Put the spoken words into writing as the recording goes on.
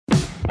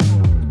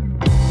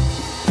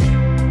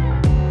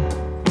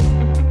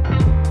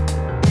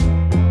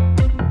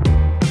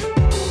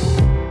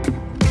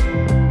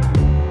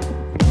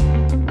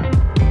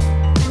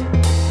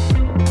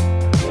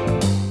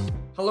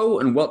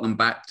welcome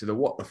back to the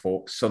What the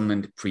Fork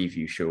Sunderland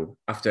preview show.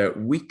 After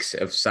weeks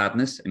of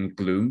sadness and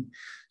gloom,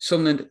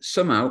 Sunderland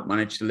somehow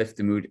managed to lift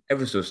the mood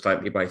ever so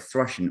slightly by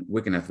thrashing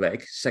Wigan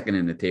Athletic, second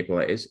in the table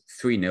that is,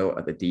 3-0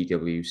 at the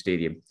DW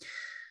Stadium.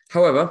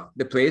 However,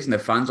 the players and the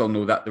fans all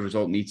know that the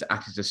result needs to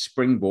act as a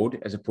springboard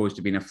as opposed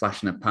to being a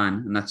flash in the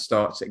pan, and that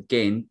starts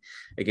again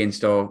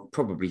against our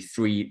probably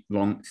three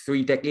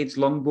decades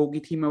long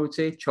bogey team, I would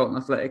say, Charlton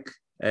Athletic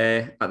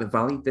at the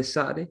Valley this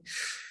Saturday.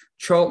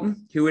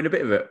 Charlton, who were in a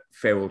bit of a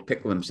fair old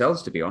pickle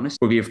themselves, to be honest,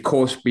 will be, of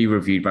course, be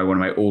reviewed by one of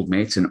my old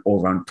mates and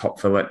all-round top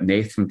fella,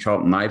 Nath from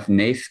Charlton Live.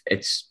 Nath,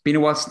 it's been a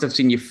while since I've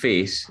seen your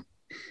face.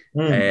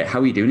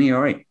 How are you doing? Are you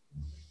all right?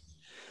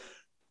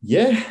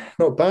 Yeah,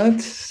 not bad.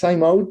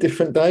 Same old,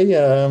 different day.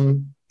 I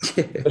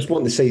just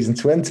want the season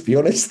to end, to be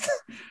honest.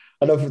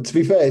 And to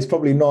be fair, it's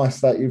probably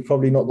nice that you've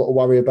probably not got to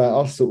worry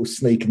about us sort of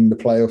sneaking the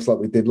playoffs like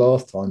we did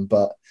last time.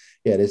 But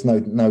yeah, there's no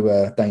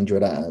danger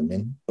of that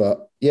happening.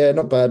 But yeah,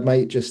 not bad,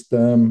 mate. Just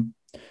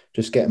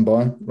getting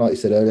by. Like you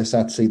said earlier,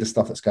 sad to see the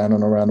stuff that's going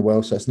on around the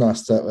world. So it's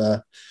nice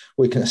that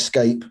we can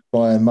escape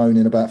by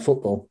moaning about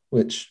football,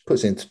 which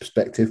puts it into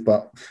perspective.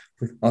 But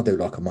I do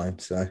like a moan,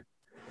 so.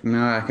 No,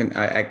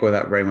 I echo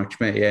that very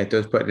much, mate. Yeah, it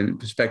does put it in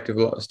perspective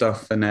a lot of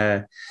stuff. And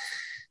I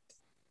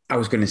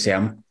was going to say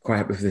I'm quite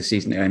happy for the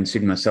season to end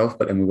soon myself,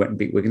 but then we went and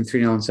beat Wigan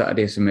 3-0 on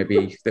Saturday, so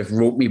maybe they've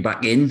roped me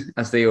back in,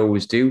 as they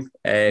always do.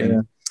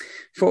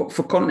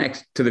 For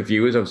context to the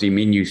viewers, obviously,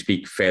 me and you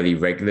speak fairly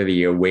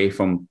regularly away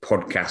from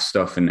podcast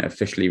stuff and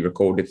officially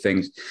recorded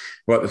things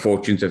about the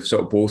fortunes of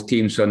sort of both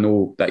teams. So I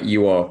know that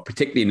you are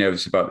particularly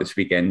nervous about this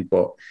weekend.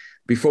 But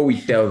before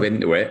we delve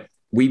into it,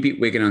 we beat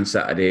Wigan on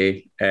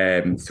Saturday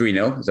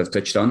 3-0, as I've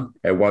touched on,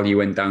 while you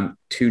went down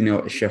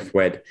 2-0 to Sheff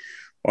Wed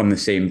on the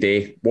same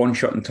day. One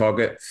shot on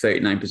target,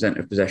 39%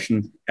 of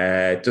possession.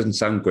 Doesn't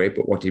sound great,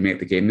 but what do you make of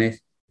the game, Nath?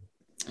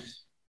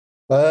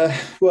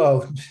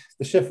 Well,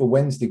 the Sheffield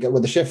Wednesday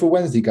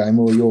game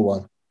or your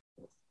one?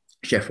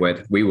 Sheff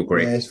Wed. We were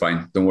great. Yeah. It's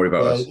fine. Don't worry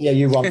about us. Yeah,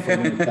 you won for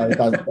me.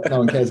 No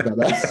one cares about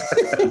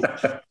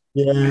that.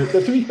 Yeah,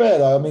 but to be fair,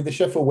 though, I mean, the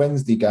Sheffield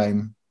Wednesday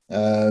game,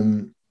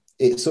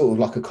 it's sort of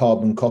like a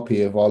carbon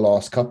copy of our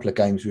last couple of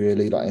games,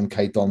 really. Like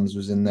MK Dons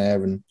was in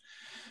there, and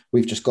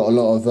we've just got a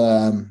lot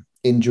of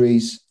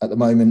injuries at the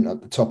moment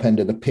at the top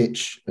end of the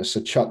pitch. So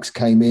Chucks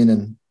came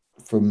in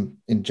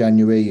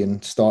January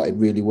and started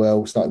really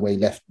well. Started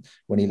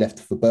when he left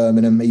for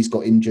Birmingham. He's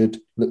got injured.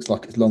 Looks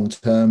like it's long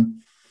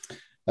term.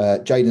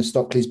 Jayden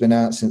Stockley's been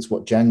out since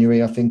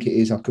January, I think it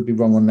is. I could be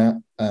wrong on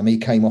that. He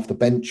came off the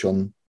bench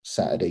on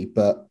Saturday,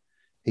 but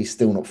he's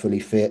still not fully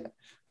fit.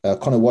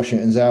 Connor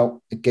Washington's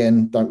out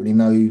again. Don't really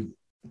know.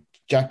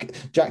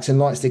 Jackson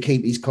likes to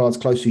keep his cards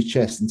close to his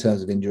chest in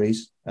terms of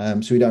injuries, so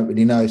we don't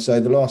really know. So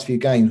the last few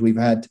games we've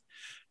had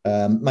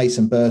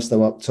Mason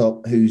Burstow up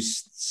top,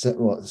 who's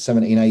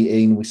 17,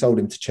 18. We sold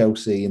him to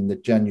Chelsea in the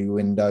January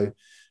window,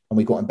 and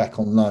we got him back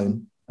on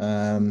loan.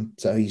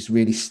 So he's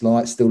really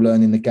slight, still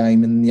learning the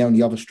game. And the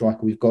only other striker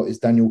we've got is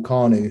Daniel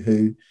Kanu,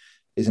 who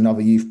is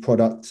another youth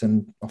product,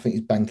 and I think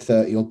he's banged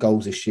 30 odd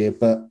goals this year.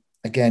 But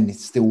again,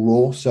 it's still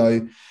raw.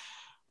 So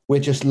we're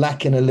just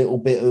lacking a little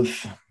bit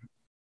of,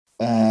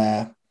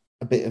 that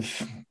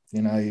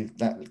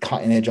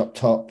cutting edge up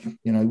top,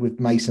 with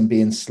Mason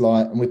being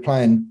slight. And we're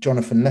playing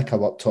Jonathan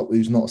Lecco up top,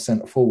 who's not a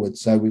centre forward.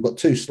 So we've got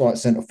two slight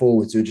centre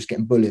forwards who are just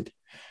getting bullied.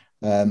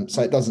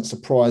 So it doesn't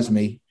surprise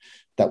me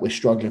that we're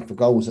struggling for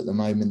goals at the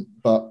moment.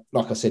 But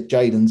like I said,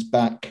 Jayden's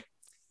back.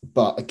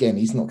 But again,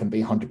 he's not going to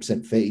be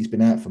 100% fit. He's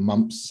been out for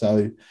months.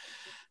 So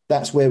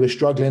that's where we're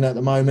struggling at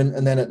the moment.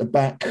 And then at the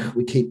back,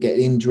 we keep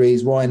getting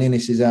injuries. Ryan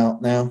Innes is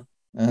out now.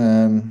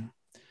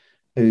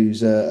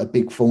 Who's a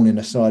big thorn in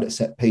the side at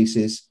set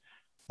pieces.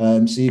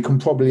 So you can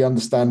probably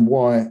understand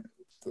why.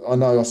 I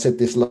know I said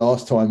this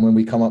last time when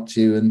we come up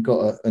to you and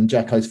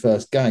Jacko's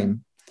first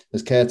game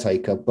as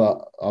caretaker,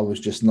 but I was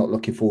just not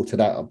looking forward to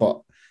that.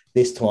 But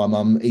this time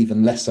I'm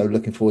even less so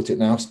looking forward to it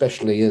now,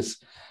 especially as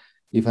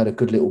you've had a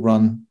good little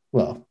run.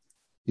 Well,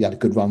 you had a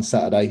good run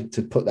Saturday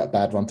to put that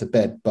bad run to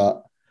bed,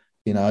 but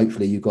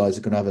hopefully you guys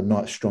are going to have a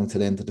nice strong to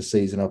the end of the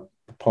season.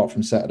 Apart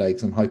from Saturday,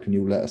 because I'm hoping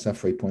you'll let us have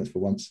 3 points for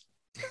once.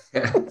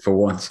 For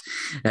once.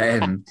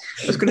 I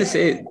was going to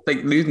say,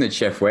 losing at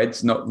Sheff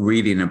Wed's not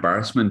really an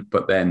embarrassment,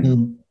 but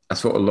then I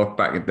sort of look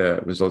back at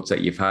the results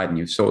that you've had and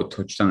you've sort of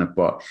touched on it,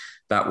 but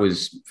that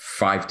was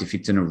 5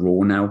 defeats in a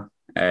row now,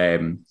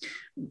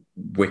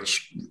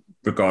 which,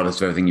 regardless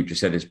of everything you've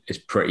just said, is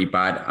pretty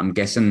bad. I'm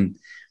guessing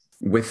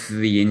with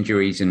the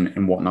injuries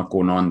and whatnot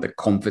going on, the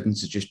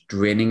confidence is just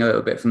draining a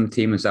little bit from the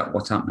team. Is that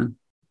what's happening?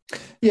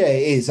 Yeah,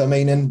 it is. I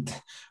mean, and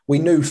we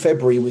knew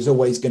February was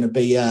always going to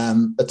be a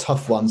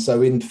tough one.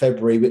 So in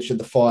February, which are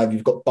the 5,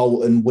 you've got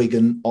Bolton,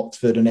 Wigan,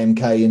 Oxford and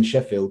MK and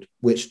Sheffield,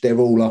 which they're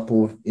all up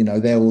or,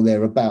 they're all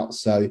thereabouts.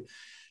 So,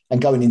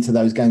 and going into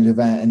those games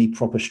without any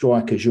proper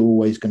strikers, you're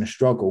always going to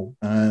struggle.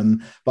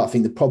 But I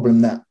think the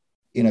problem that,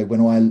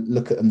 when I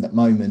look at them at the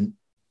moment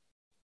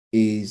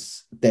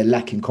is they're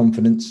lacking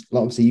confidence.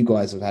 Like obviously you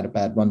guys have had a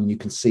bad run and you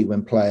can see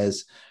when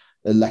players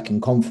are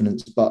lacking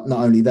confidence. But not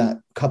only that,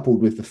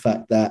 coupled with the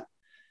fact that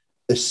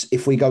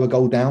if we go a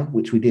goal down,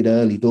 which we did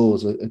early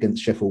doors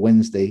against Sheffield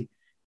Wednesday,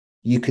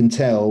 you can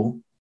tell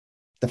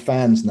the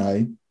fans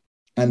know,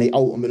 and it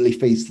ultimately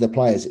feeds to the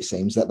players, it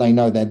seems, that they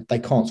know that they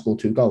can't score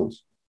 2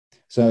 goals.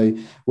 So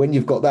when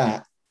you've got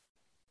that,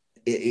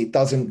 it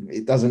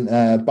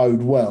doesn't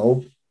bode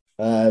well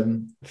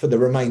for the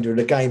remainder of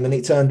the game. And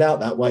it turned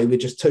out that way. We're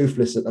just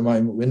toothless at the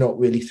moment. We're not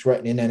really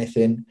threatening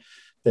anything.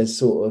 There's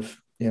sort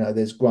of,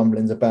 there's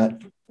grumblings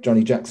about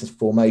Johnny Jackson's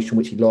formation,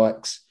 which he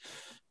likes,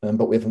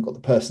 but we haven't got the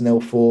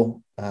personnel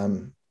for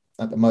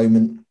at the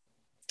moment.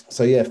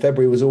 So, yeah,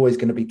 February was always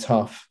going to be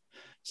tough.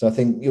 So I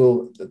think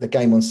the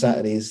game on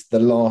Saturday is the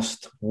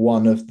last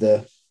one of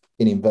the,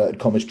 in inverted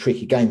commas,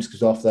 tricky games,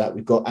 because after that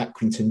we've got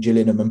Accrington,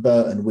 Gillingham and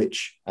Burton,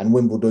 and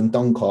Wimbledon,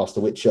 Doncaster,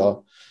 which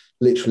are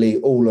literally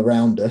all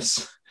around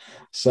us.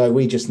 So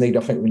we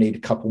need a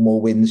couple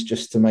more wins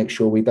just to make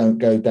sure we don't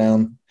go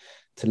down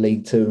to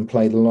League Two and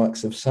play the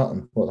likes of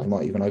Sutton. Well, they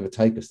might even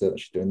overtake us. They're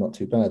actually doing not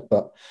too bad.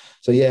 But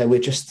so, yeah, we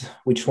just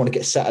want to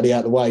get Saturday out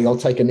of the way. I'll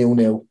take a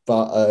 0-0.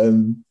 But,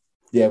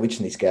 yeah, we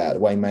just need to get out of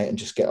the way, mate, and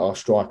just get our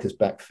strikers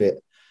back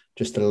fit,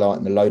 just to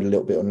lighten the load a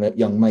little bit on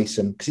young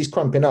Mason, because he's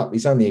cramping up.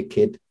 He's only a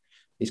kid.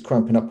 He's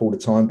cramping up all the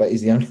time, but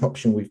he's the only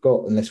option we've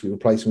got unless we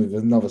replace him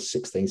with another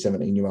 16,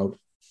 17-year-old.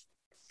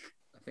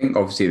 I think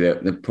obviously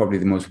the probably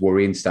the most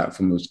worrying stat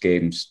from those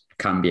games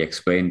can be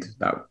explained.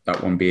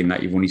 That one being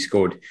that you've only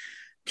scored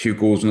 2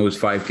 goals in those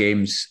 5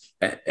 games,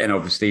 and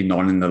obviously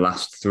none in the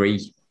last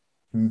 3.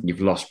 You've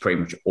lost pretty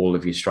much all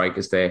of your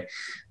strikers there.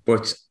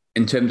 But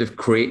in terms of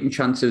creating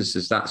chances,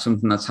 is that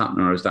something that's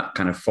happening, or is that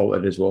kind of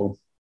faltered as well?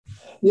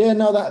 Yeah,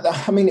 no,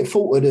 it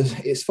faltered.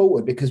 It's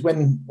faltered because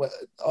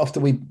after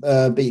we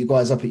beat you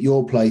guys up at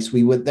your place,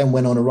 we then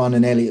went on a run,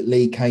 and Elliot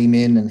Lee came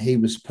in and he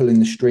was pulling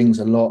the strings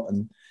a lot,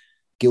 and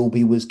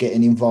Gilby was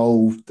getting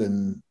involved,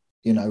 and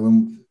I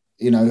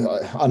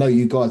know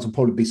you guys will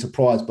probably be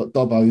surprised, but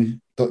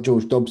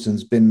George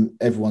Dobson's been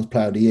everyone's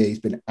player of the year. He's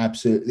been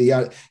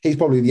he's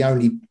probably the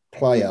only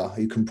player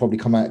who can probably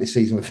come out this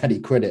season with any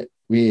credit,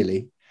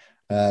 really.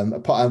 I'm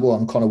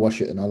Connor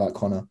Washington. I like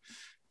Connor,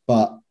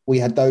 but we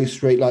had those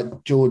 3.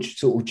 Like George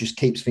sort of just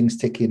keeps things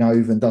ticking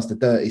over and does the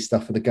dirty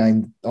stuff of the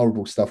game,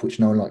 horrible stuff which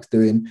no one likes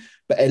doing.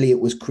 But Elliot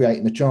was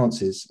creating the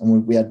chances,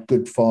 and we had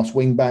good fast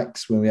wing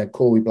backs when we had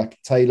Corey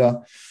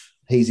Blackett-Taylor.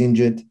 He's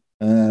injured,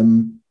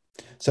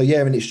 so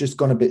yeah, and it's just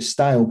gone a bit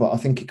stale. But I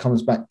think it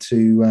comes back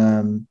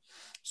to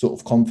sort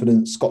of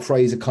confidence. Scott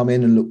Fraser come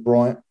in and looked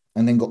bright,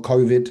 and then got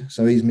COVID,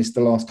 so he's missed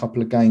the last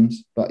couple of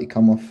games. But he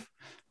come off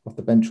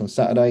the bench on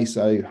Saturday,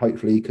 so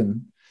hopefully he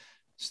can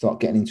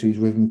start getting into his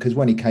rhythm, because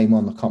when he came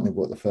on, I can't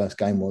remember what the first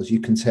game was, you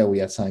can tell he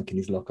had something in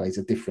his locker.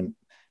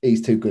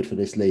 He's too good for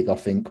this league, I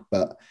think,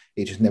 but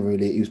he just never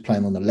really, he was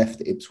playing on the left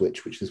at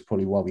Ipswich, which is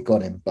probably why we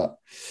got him. But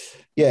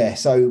yeah,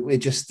 so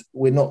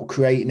we're not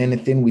creating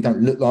anything. We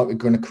don't look like we're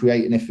going to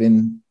create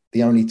anything.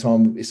 The only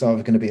time it's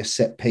either going to be a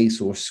set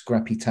piece or a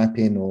scrappy tap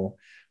in, or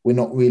we're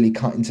not really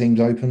cutting teams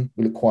open.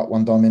 We look quite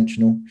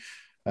one-dimensional,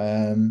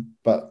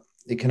 but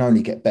it can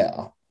only get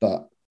better.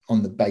 But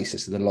on the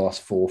basis of the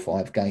last 4 or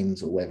 5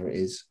 games or whatever it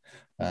is,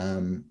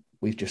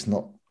 we've just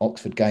not.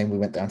 Oxford game, we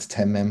went down to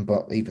 10 men,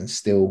 but even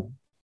still,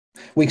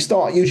 we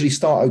usually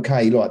start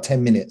okay, like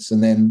 10 minutes,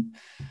 and then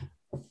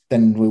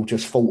we'll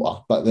just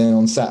falter. But then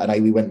on Saturday,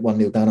 we went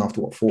 1-0 down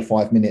after 4 or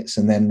 5 minutes,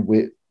 and then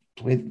with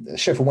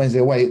Sheffield Wednesday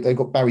away, they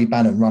got Barry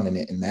Bannon running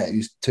it in there,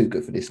 who's too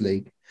good for this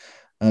league.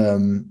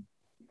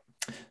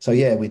 So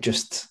yeah, we're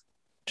just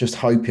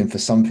hoping for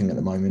something at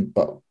the moment,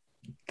 but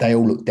they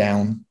all look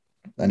down.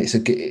 And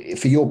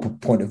for your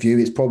point of view,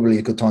 it's probably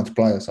a good time to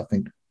play us, I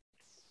think.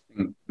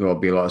 There'll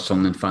be a lot of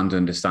Sunderland fans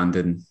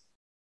understanding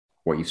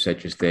what you've said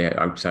just there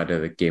outside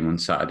of the game on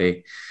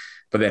Saturday.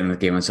 But then the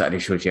game on Saturday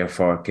shows you how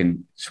far it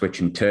can switch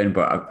and turn.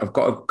 But I've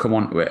got to come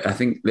on to it. I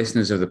think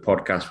listeners of the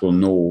podcast will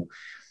know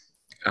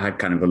I had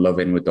kind of a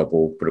love-in with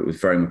Dobbo, but it was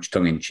very much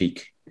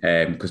tongue-in-cheek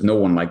because no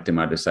one liked him.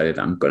 I decided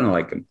I'm going to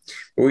like him.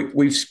 But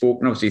we've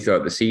spoken, obviously,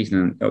 throughout the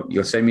season, and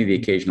you'll send me the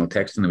occasional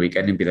text on the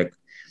weekend and be like,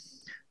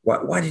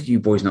 why did you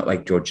boys not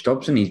like George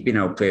Dobson? He's been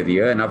our player of the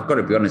year. And I've got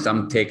to be honest,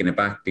 I'm taken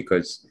aback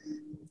because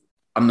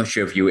I'm not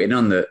sure if you were in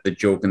on the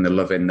joke and the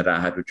love-in that I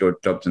had with George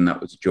Dobson.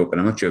 That was a joke. And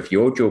I'm not sure if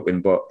you're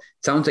joking, but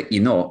it sounds like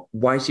you're not.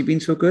 Why has he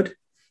been so good?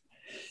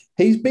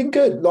 He's been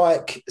good.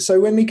 So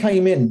when we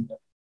came in,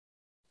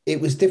 it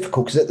was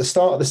difficult because at the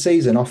start of the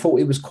season, I thought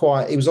he was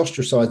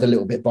ostracised a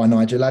little bit by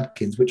Nigel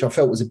Adkins, which I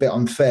felt was a bit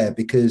unfair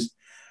because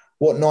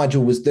what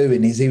Nigel was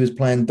doing is he was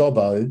playing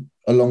Dobbo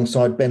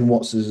alongside Ben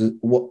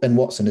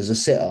Watson as a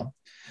sitter.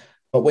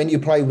 But when you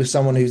play with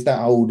someone who's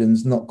that old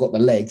and's not got the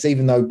legs,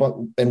 even though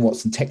Ben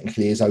Watson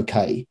technically is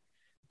okay,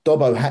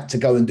 Dobbo had to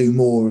go and do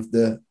more of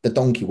the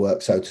donkey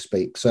work, so to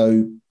speak.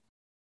 So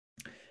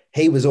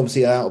he was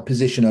obviously out of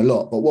position a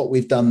lot. But what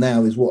we've done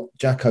now is what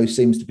Jacko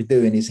seems to be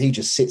doing is he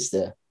just sits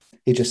there.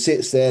 He just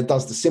sits there,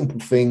 does the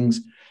simple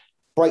things,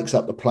 breaks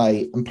up the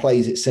play and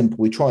plays it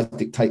simple. He tries to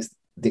dictate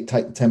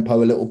the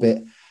tempo a little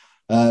bit.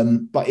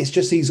 But it's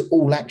just he's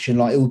all action.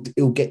 Like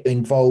he'll get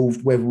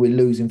involved whether we're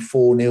losing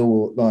 4-0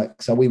 or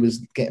so we was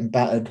getting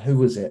battered. Who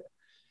was it?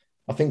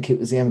 I think it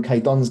was the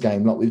MK Dons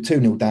game, like we were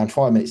 2-0 down,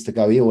 5 minutes to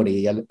go. He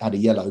already had a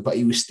yellow, but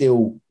he was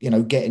still,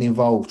 getting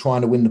involved,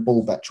 trying to win the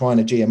ball back, trying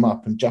to G him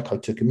up. And Jacko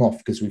took him off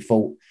because we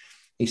thought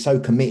he's so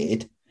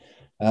committed,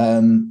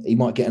 he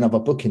might get another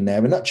book in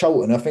there. And at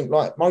Charlton, I think,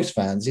 like most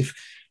fans,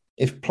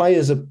 if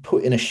players are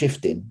putting a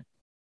shift in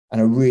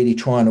and are really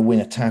trying to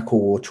win a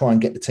tackle or try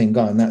and get the team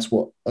going, that's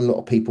what a lot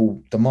of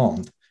people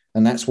demand.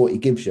 And that's what he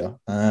gives you.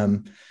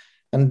 And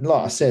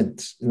like I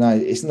said,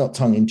 it's not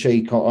tongue in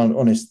cheek.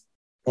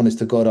 Honest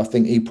to God, I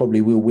think he probably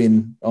will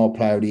win our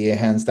Player of the Year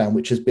hands down,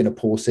 which has been a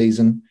poor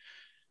season.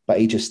 But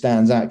he just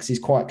stands out because he's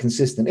quite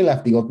consistent. He'll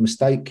have the odd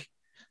mistake,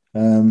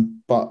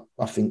 but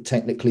I think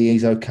technically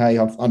he's okay.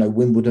 I know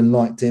Wimbledon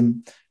liked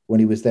him when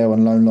he was there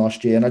on loan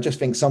last year, and I just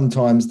think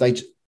sometimes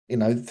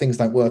things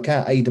don't work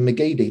out. Aidan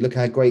McGeady, look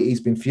how great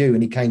he's been for you,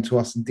 and he came to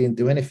us and didn't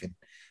do anything.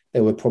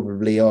 There were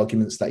probably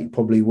arguments that he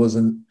probably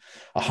wasn't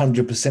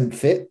 100%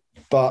 fit,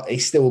 but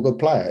he's still a good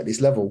player at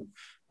this level.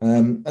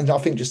 And I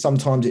think just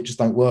sometimes it just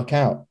don't work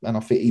out. And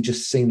I think he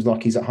just seems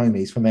like he's at home.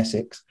 He's from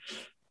Essex.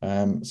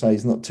 So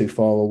he's not too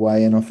far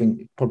away. And I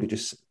think probably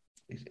he's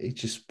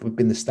just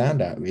been the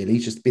standout, really.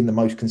 He's just been the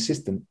most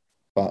consistent.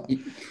 But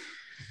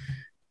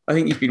I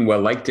think he's been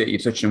well liked at, you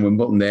touched on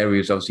Wimbledon there. He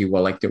was obviously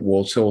well liked at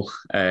Walsall,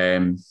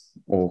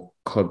 or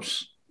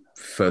clubs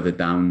further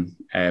down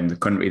the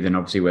country than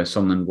obviously where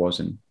Sunderland was.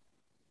 And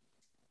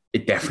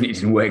it definitely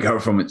didn't work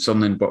out from at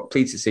Sunderland, but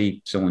pleased to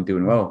see someone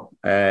doing well.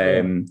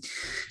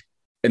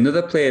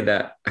 Another player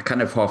that I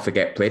kind of half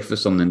forget played for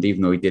Sunderland,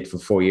 even though he did for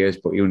 4 years,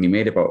 but he only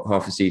made about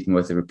half a season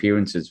worth of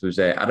appearances, was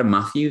Adam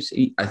Matthews.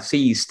 I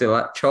see he's still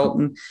at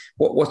Charlton.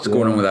 What's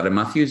going on with Adam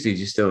Matthews? Is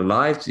he still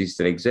alive? Does he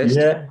still exist?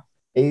 Yeah,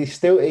 he's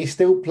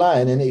still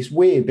playing, and it's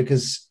weird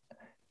because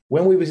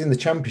when we was in the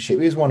Championship,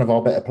 he was one of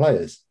our better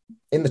players.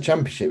 In the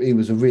Championship, he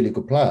was a really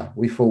good player.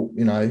 We thought,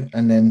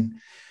 and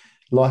then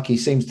like he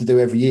seems to do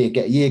every year,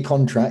 get a year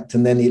contract,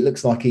 and then it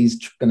looks like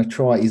he's going to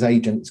try, his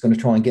agent's going to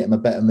try and get him a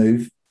better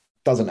move.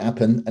 Doesn't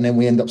happen, and then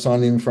we end up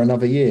signing him for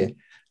another year.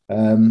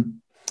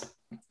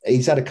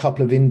 He's had a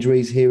couple of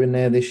injuries here and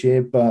there this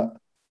year, but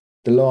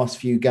the last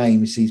few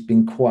games he's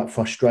been quite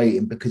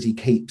frustrating because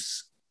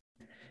he's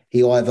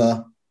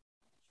either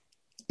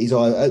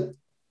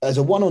as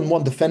a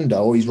one-on-one defender,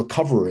 or his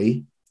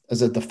recovery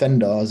as a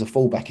defender, as a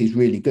fullback, is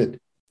really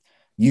good,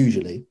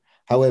 usually.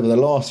 However, the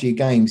last few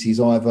games, he's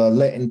either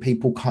letting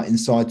people cut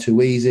inside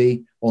too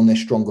easy on their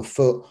stronger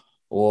foot,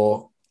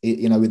 or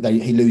he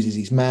loses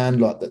his man.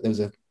 Like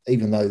that,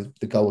 even though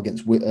the goal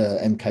against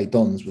MK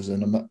Dons was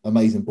an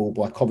amazing ball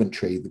by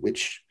Coventry,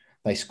 which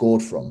they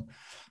scored from,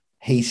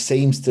 he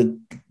seems to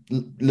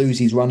lose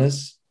his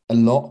runners a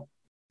lot.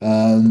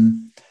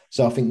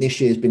 So I think this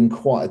year has been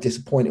quite a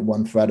disappointing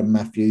one for Adam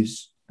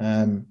Matthews.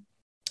 But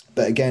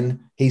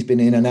again, he's been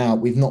in and out.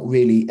 We've not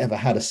really ever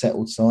had a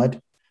settled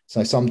side.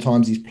 So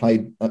sometimes he's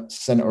played at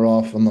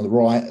centre-half on the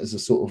right as a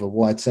sort of a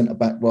wide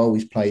centre-back role.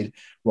 He's played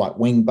right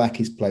wing-back.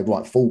 He's played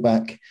right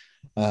full-back.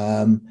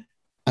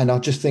 And I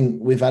just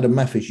think with Adam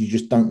Matthews, you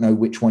just don't know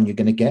which one you're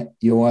going to get.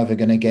 You're either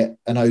going to get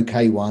an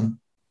okay one,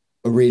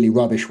 a really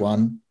rubbish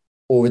one,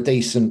 or a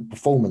decent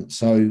performance.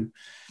 So,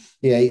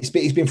 yeah, he's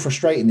been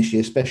frustrating this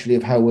year, especially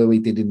of how well he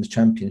did in the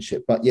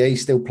Championship. But, yeah,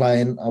 he's still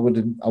playing. I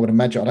would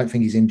imagine. I don't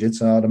think he's injured,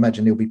 so I'd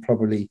imagine he'll be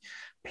probably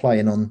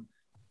playing on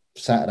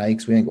Saturday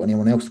because we ain't got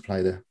anyone else to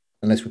play there,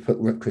 unless we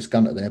put Chris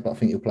Gunter there, but I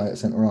think he'll play at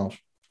centre-half.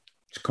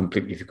 Just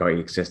completely forgot he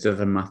existed,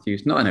 Adam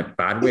Matthews. Not in a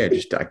bad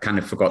way. I kind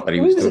of forgot that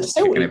he was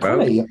still kicking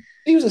about.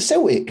 He was at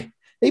Celtic.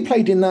 He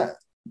played in that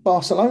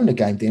Barcelona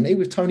game, didn't he?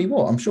 With Tony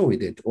Watt, I'm sure he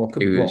did. Or I could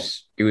be wrong.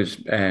 He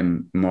was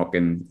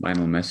mocking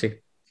Lionel Messi.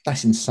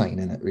 That's insane,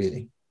 isn't it?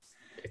 Really,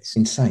 it's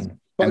insane.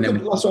 But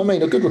then, that's what I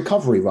mean. A good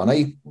recovery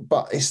run.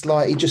 But it's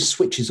like he just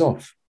switches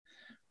off.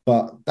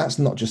 But that's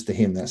not just to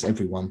him. That's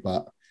everyone.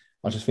 But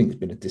I just think it's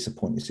been a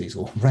disappointing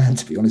season all round,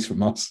 to be honest,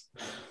 from us.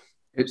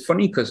 It's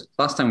funny because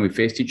last time we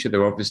faced each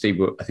other, obviously,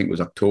 I think it was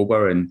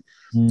October, and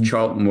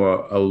Charlton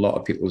were a lot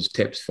of people's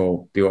tips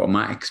for the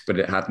automatics, but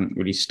it hadn't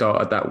really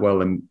started that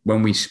well. And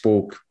when we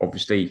spoke,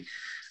 obviously,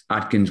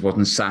 Adkins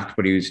wasn't sacked,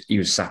 but he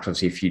was sacked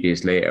obviously a few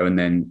days later, and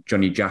then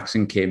Johnny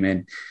Jackson came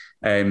in.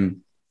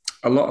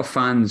 A lot of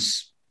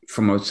fans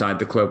from outside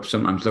the club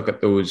sometimes look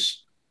at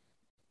those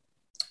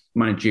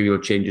managerial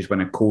changes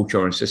when a coach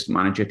or assistant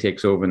manager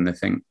takes over and they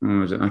think,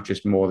 is it not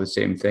just more the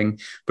same thing?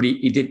 But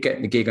he did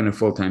get the gig on a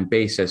full-time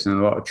basis, and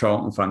a lot of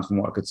Charlton fans, from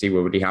what I could see,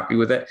 were really happy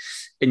with it.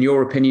 In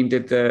your opinion,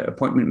 did the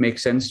appointment make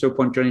sense to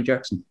appoint Johnny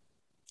Jackson?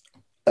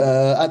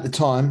 At the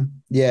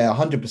time, yeah,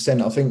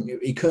 100%. I think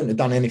he couldn't have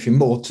done anything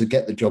more to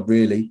get the job,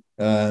 really.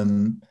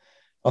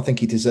 I think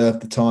he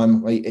deserved the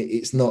time.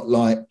 It's not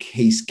like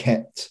he's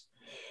kept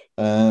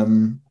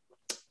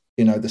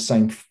the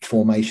same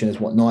formation as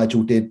what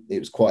Nigel did. It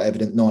was quite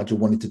evident Nigel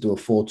wanted to do a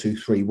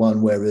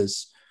 4-2-3-1,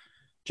 whereas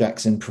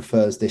Jackson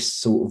prefers this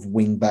sort of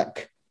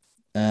wing-back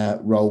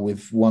role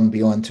with one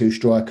behind two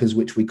strikers,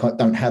 which we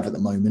don't have at the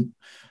moment.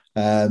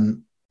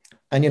 And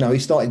he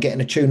started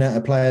getting a tune out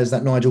of players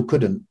that Nigel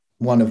couldn't,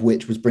 one of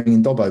which was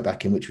bringing Dobbo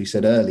back in, which we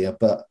said earlier.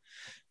 But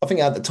I think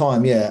at the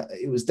time, yeah,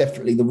 it was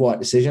definitely the right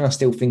decision. I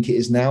still think it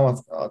is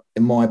now.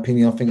 In my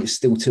opinion, I think it's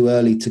still too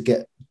early to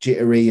get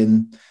jittery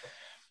and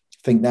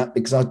think that,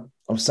 because I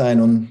was saying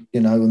on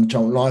the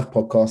Charlton Live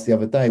podcast the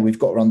other day, we've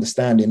got to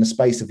understand in the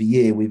space of a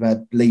year, we've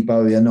had Lee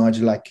Bowyer,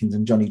 Nigel Adkins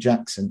and Johnny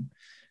Jackson,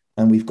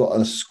 and we've got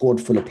a squad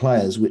full of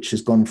players which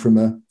has gone from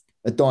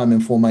a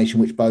diamond formation,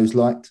 which Bowes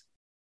liked,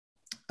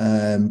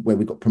 where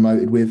we got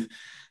promoted with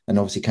and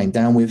obviously came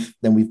down with.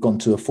 Then we've gone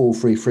to a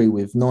 4-3-3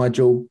 with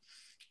Nigel.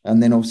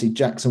 And then obviously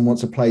Jackson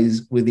wants to play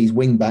with these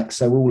wing backs.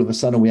 So all of a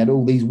sudden we had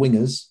all these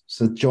wingers.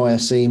 So Jai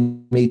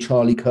me,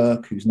 Charlie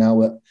Kirk, who's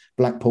now at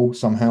Blackpool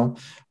somehow.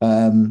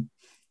 And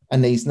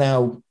he's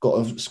now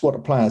got a squad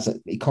of players that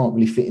he can't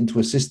really fit into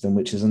a system,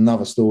 which is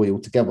another story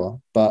altogether.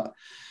 But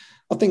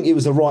I think it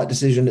was the right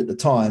decision at the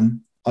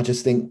time. I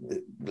just think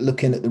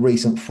looking at the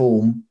recent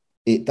form,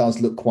 it does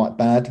look quite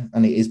bad,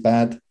 and it is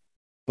bad.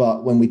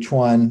 But when we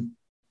try and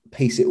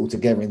piece it all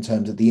together in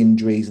terms of the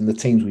injuries and the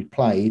teams we've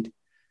played,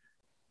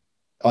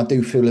 I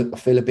do feel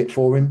a bit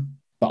for him,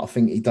 but I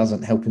think he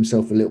doesn't help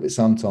himself a little bit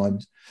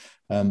sometimes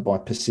by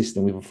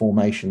persisting with a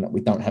formation that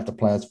we don't have the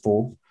players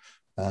for.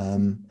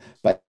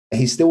 But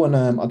he's still on.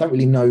 I don't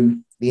really know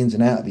the ins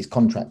and outs of his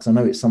contracts. I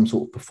know it's some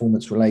sort of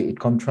performance-related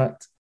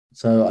contract,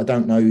 so I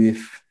don't know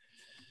if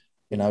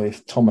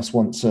Thomas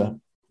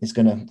is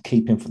going to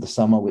keep him for the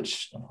summer,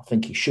 which I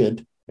think he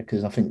should,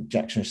 because I think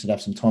Jackson should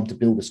have some time to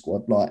build a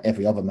squad like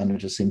every other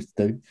manager seems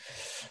to do.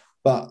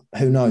 But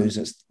who knows?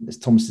 It's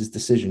Thomas's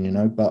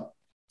decision, But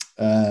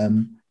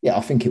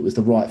I think it was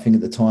the right thing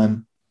at the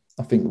time.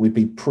 I think we'd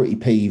be pretty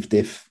peeved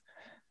if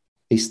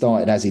he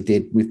started as he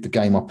did with the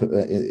game up at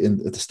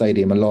the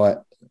Stadium of Light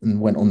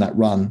and went on that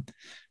run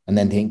and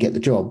then didn't get the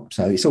job.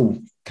 So it's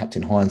all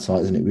captain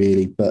hindsight, isn't it,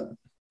 really? But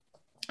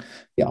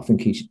yeah, I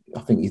think he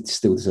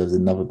still deserves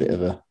another bit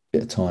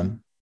of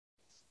time.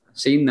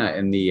 Seen that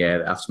in the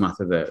aftermath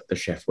of the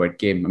Sheff Wed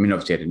game. I mean,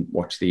 obviously I didn't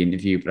watch the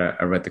interview, but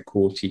I read the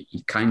quote.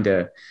 He kind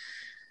of,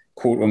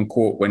 quote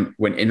unquote,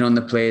 went in on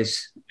the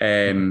players.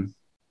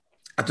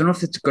 I don't know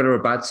if it's a good or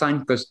a bad sign,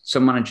 because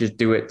some managers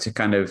do it to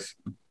kind of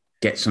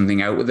get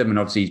something out of them, and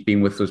obviously he's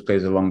been with those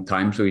players a long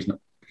time, so he's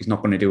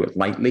not going to do it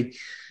lightly.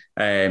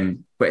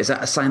 But is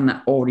that a sign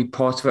that already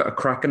part of it are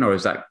cracking, or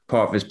is that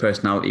part of his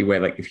personality where,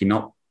 like, if you're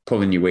not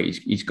pulling your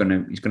weight, he's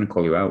gonna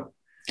call you out?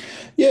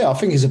 Yeah, I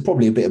think it's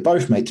probably a bit of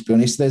both, mate, to be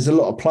honest. There's a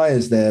lot of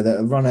players there that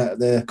have run out,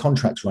 their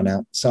contracts run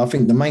out. So I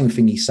think the main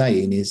thing he's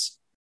saying is,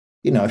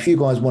 if you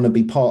guys want to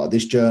be part of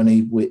this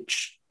journey,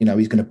 which,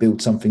 he's going to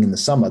build something in the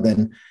summer,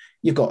 then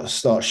you've got to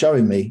start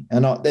showing me.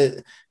 And I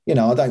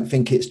don't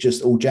think it's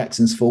just all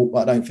Jackson's fault.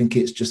 I don't think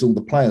it's just all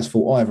the players'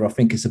 fault either. I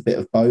think it's a bit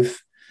of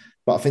both.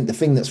 But I think the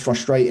thing that's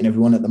frustrating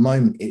everyone at the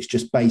moment is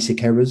just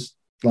basic errors.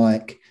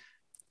 Like,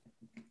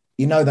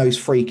 those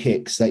free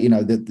kicks that,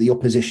 the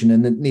opposition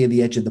and near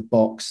the edge of the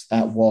box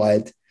out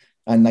wide,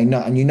 and they've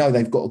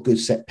got a good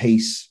set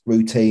piece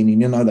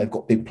routine, and they've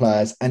got big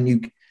players,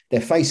 and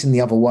they're facing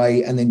the other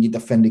way, and then your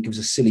defender gives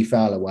a silly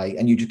foul away,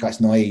 and you just go,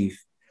 it's naive.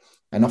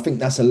 And I think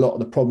that's a lot of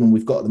the problem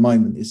we've got at the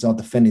moment, is our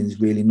defending is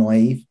really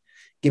naive,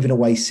 giving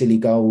away silly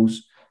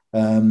goals.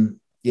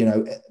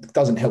 It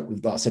doesn't help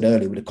with, like I said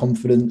earlier, with the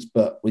confidence,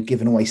 but we're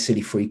giving away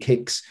silly free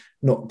kicks,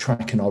 not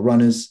tracking our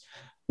runners,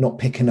 not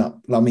picking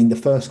up. I mean, the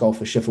first goal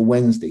for Sheffield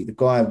Wednesday, the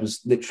guy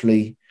was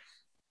literally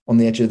on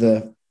the edge of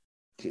the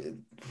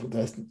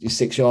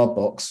 6-yard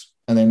box,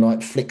 and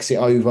then flicks it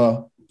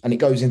over, and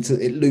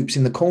it loops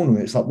in the corner.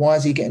 It's like, why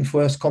is he getting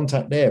first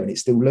contact there? And it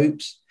still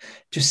loops.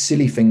 Just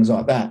silly things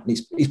like that. And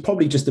he's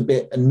probably just a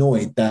bit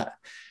annoyed that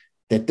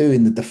they're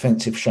doing the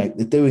defensive shape,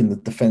 they're doing the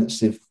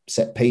defensive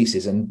set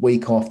pieces, and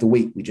week after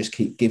week we just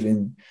keep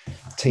giving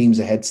teams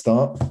a head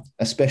start,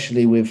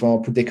 especially with our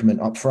predicament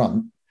up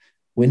front.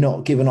 We're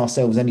not giving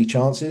ourselves any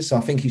chances. So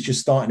I think he's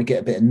just starting to get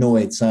a bit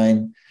annoyed,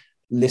 saying,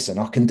 listen,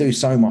 I can do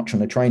so much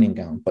on a training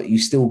ground, but you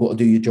still got to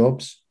do your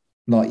jobs.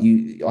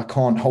 I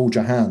can't hold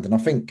your hand. And I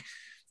think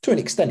to an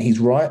extent he's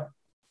right.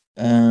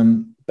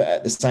 But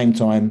at the same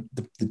time,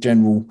 the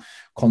general,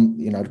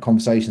 the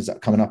conversations that are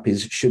coming up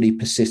is, should he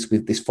persist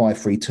with this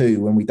 5-3-2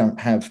 when we don't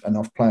have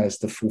enough players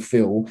to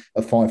fulfill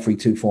a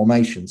 5-3-2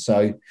 formation?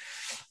 So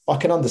I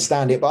can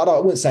understand it, but I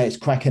wouldn't say it's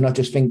cracking. I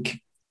just think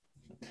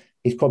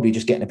he's probably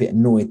just getting a bit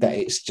annoyed that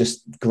it's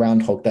just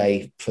Groundhog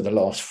Day for the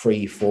last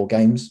 3-4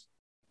 games.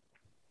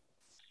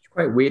 It's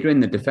quite weird in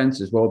the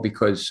defence as well,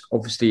 because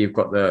obviously you've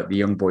got the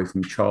young boy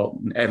from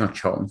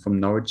from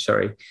Norwich,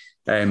 sorry.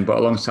 But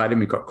alongside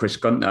him, you've got Chris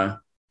Gunter.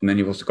 And then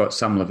you've also got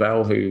Sam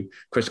Lavelle, who,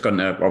 Chris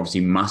Gunter,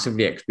 obviously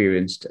massively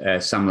experienced.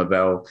 Sam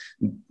Lavelle,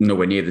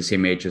 nowhere near the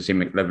same age or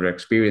same level of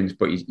experience,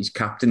 but he's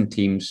captained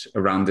teams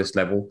around this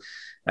level.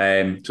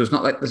 So it's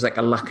not like there's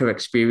a lack of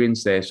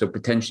experience there. So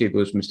potentially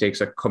those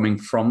mistakes are coming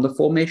from the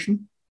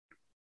formation.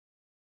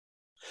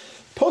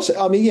 Possibly.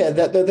 I mean, yeah,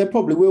 there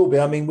probably will be.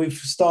 I mean, we've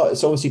started.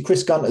 So obviously,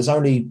 Chris Gunter's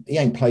he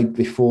ain't played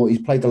before.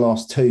 He's played the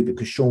last two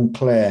because Sean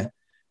Clare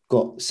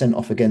got sent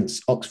off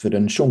against Oxford,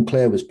 and Sean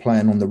Clare was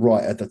playing on the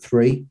right of the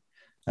three.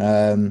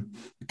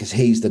 Because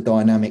he's the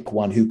dynamic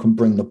one who can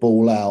bring the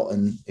ball out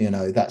and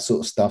that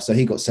sort of stuff. So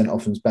he got sent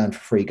off and was banned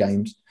for 3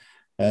 games.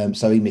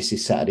 So he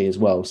misses Saturday as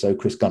well. So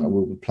Chris Gunter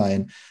will be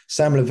playing.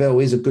 Sam Lavelle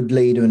is a good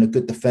leader and a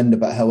good defender,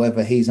 but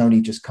however, he's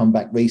only just come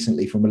back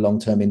recently from a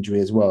long-term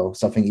injury as well.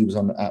 So I think he was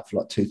out for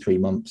like 2-3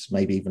 months,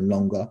 maybe even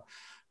longer.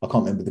 I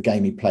can't remember the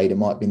game he played. It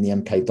might have been the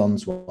MK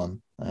Dons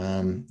one.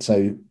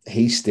 So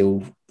he's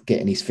still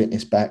getting his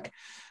fitness back.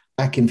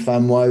 Akin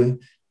Fanwo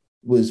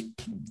was,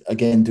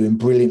 again, doing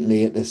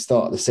brilliantly at the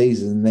start of the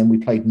season. And then we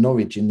played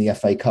Norwich in the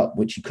FA Cup,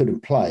 which he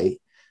couldn't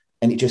play.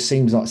 And it just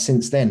seems like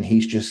since then,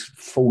 he's just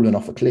fallen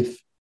off a cliff.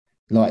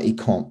 Like, he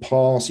can't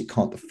pass, he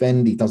can't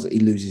defend, he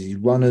loses his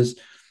runners,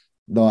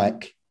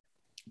 like,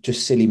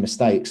 just silly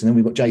mistakes. And then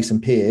we've got Jason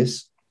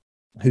Pearce,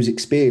 who's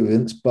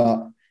experienced,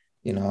 but,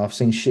 you know, I've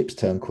seen ships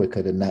turn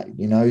quicker than that,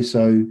 you know.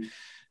 So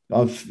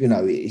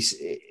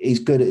he's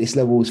good at this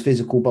level, he's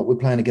physical, but we're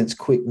playing against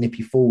quick,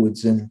 nippy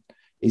forwards, and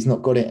he's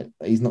not got it.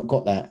 He's not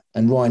got that.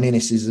 And Ryan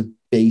Innes is a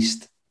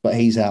beast, but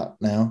he's out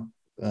now.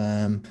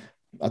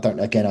 I don't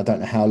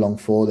know how long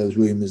for. There was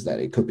rumours that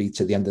it could be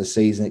to the end of the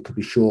season, it could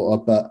be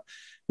shorter, but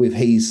with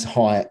his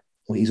height,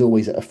 he's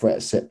always at a threat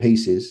at set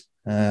pieces.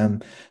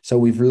 So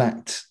we've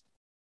lacked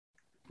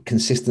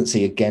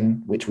consistency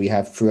again, which we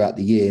have throughout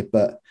the year,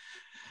 but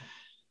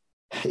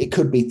it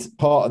could be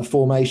part of the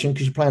formation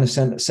because you're playing a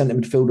centre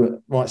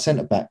midfielder, right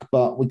centre back,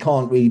 but we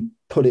can't really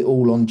put it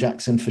all on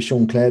Jackson for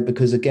Sean Clare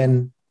because,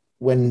 again,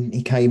 when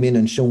he came in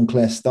and Sean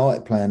Clare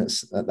started playing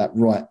at that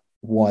right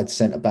wide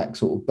centre back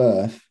sort of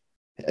berth,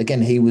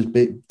 again, he was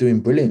doing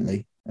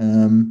brilliantly.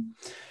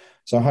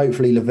 So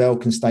hopefully Lavelle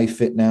can stay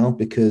fit now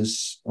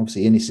because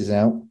obviously Innes is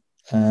out.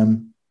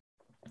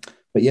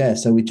 But yeah,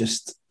 so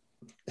it's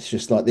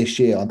just like this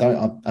year.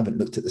 I haven't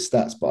looked at the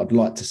stats, but I'd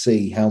like to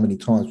see how many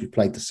times we've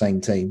played the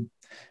same team.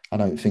 I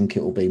don't think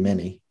it will be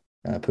many,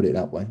 put it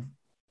that way.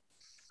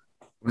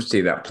 Obviously,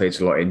 that plays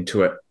a lot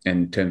into it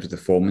in terms of the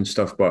form and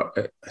stuff,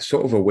 but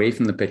sort of away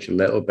from the pitch a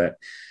little bit.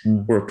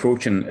 We're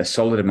approaching a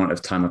solid amount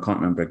of time. I can't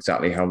remember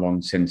exactly how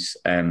long since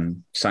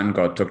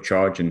Sandgaard took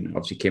charge and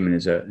obviously came in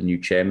as a new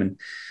chairman.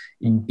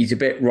 He's a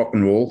bit rock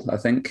and roll, I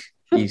think.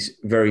 He's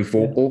very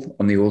vocal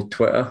on the old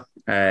Twitter.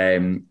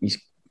 He's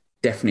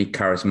definitely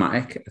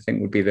charismatic, I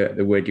think would be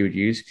the word you would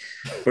use.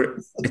 But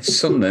at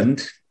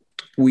Sunderland,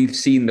 we've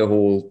seen the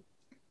whole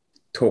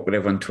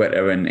talkative on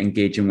Twitter and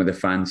engaging with the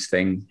fans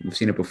thing. We've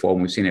seen it before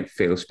and we've seen it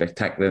fail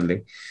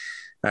spectacularly.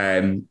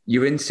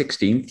 You're in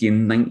 16th, you're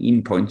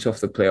 19 points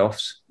off the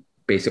playoffs,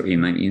 basically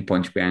 19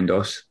 points behind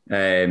us.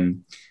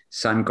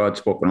 Sandgaard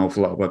spoke an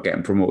awful lot about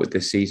getting promoted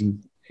this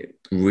season.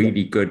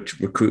 Really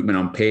good recruitment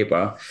on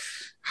paper.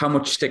 How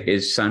much stick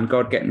is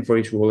Sandgaard getting for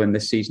his role in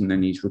this season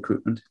and his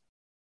recruitment?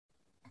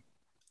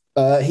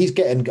 He's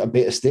getting a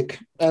bit of stick,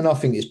 and I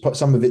think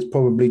some of it's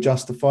probably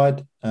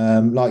justified.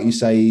 Like you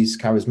say, he's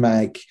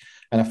charismatic,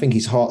 and I think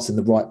his heart's in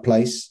the right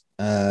place.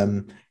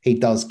 He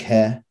does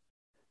care,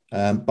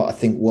 but I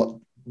think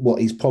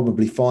what he's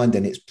probably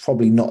finding, it's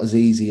probably not as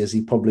easy as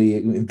he probably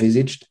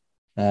envisaged.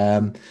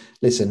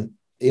 Listen,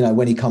 you know,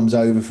 when he comes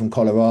over from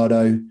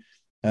Colorado,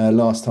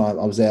 last time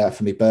I was there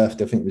for my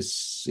birthday, I think it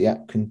was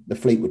the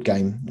Fleetwood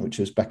game, which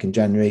was back in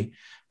January.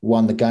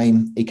 Won the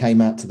game. He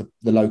came out to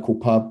the local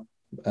pub,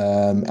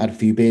 had a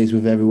few beers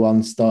with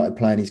everyone, started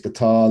playing his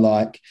guitar.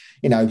 Like,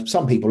 you know,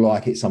 some people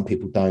like it, some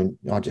people don't.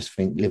 I just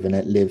think live and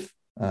let live.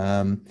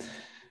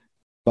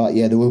 But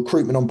yeah, the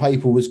recruitment on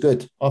paper was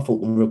good. I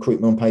thought the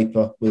recruitment on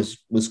paper was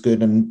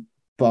good,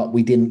 but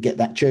we didn't get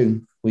that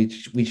tune. We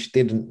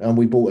didn't, and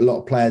we bought a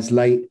lot of players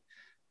late,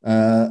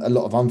 a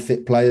lot of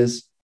unfit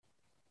players.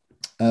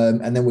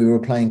 And then we were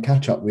playing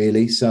catch up,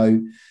 really.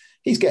 So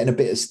he's getting a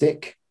bit of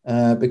stick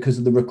because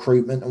of the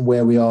recruitment and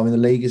where we are in the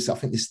league. I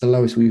think this is the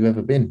lowest we've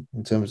ever been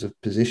in terms of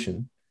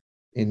position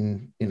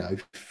in, you know,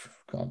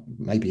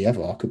 maybe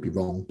ever. I could be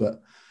wrong,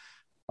 but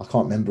I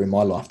can't remember in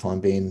my lifetime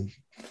being,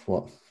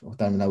 I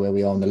don't know where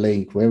we are in the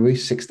league. Where are we?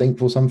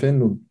 16th or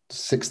something? Or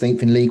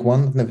 16th in League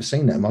One? I've never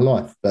seen that in my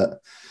life.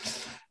 But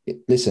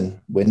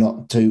listen, we're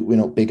not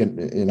big,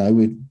 you know,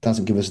 it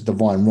doesn't give us a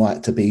divine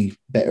right to be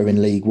better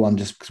in League One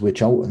just because we're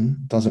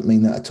Charlton. Doesn't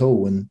mean that at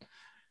all. And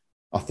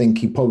I think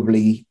he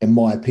probably, in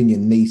my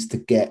opinion, needs to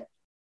get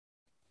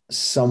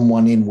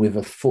someone in with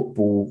a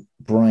football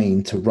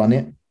brain to run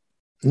it.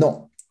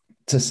 Not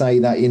to say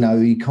that, you know,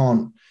 he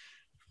can't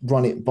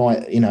run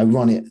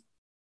it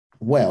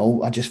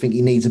well. I just think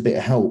he needs a bit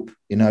of help.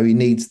 You know, he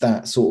needs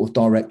that sort of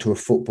director of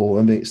football.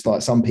 I mean, it's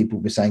like some people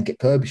were saying, get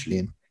Kirbishley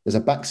in. There's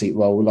a backseat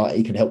role, like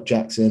he can help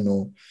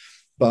Jackson,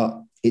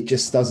 but it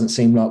just doesn't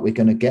seem like we're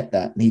going to get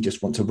that. And he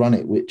just wants to run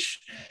it,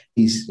 which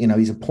he's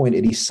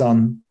appointed his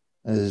son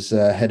as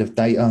head of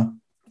data.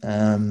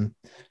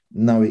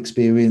 No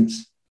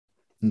experience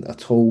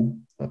at all,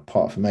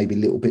 apart from maybe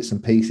little bits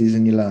and pieces.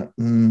 And you're like,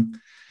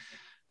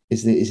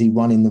 is he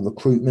running the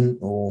recruitment,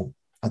 or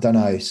I don't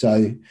know.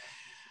 So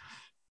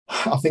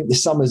I think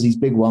this summer's his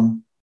big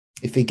one.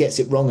 If he gets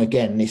it wrong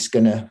again, it's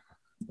going to,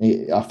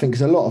 I think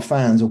a lot of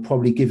fans will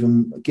probably give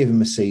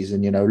him a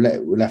season. You know, we're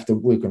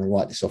going to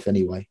write this off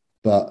anyway,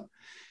 but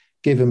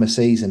give him a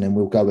season and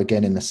we'll go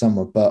again in the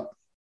summer. But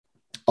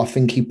I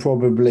think he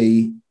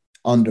probably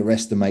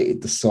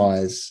underestimated the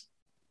size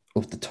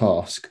of the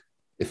task.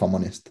 if I'm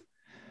honest.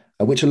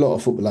 Which a lot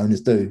of football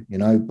owners do,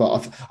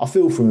 but I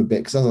feel for him a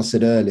bit because, as I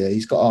said earlier,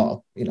 he's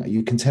got,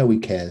 you can tell he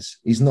cares.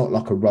 He's not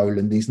like a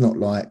Roland. He's not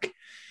like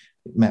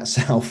Matt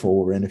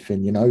Southall or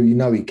anything,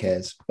 he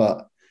cares.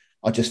 But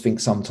I just think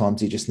sometimes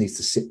he just needs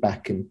to sit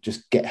back and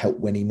just get help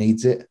when he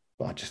needs it.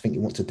 But I just think he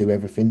wants to do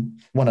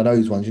everything. One of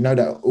those ones,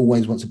 that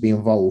always wants to be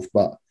involved,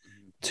 but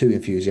too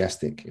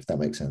enthusiastic, if that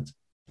makes sense.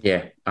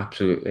 Yeah,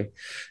 absolutely.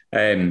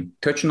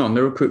 Touching on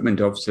the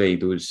recruitment, obviously,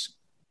 there was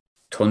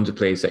tons of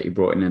players that you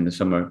brought in the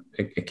summer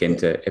akin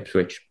to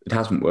Ipswich. It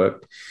hasn't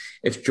worked.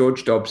 If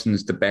George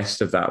Dobson's the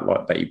best of that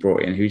lot that you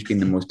brought in, who's been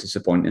the most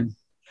disappointing?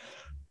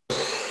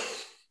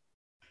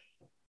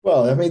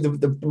 Well, I mean,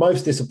 the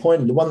most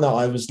disappointing, the one that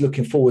I was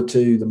looking forward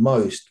to the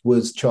most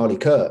was Charlie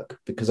Kirk,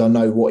 because I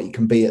know what he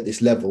can be at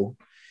this level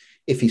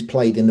if he's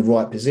played in the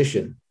right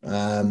position.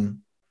 So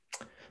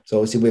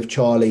obviously with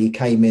Charlie, he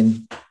came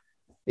in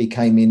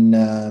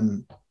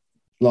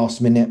last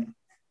minute.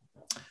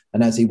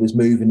 And as he was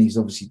moving, his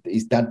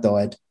dad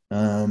died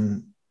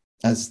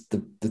as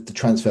the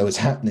transfer was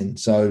happening.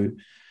 So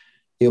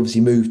he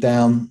obviously moved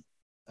down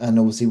and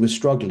obviously was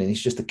struggling.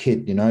 He's just a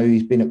kid,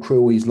 He's been at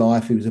Crewe his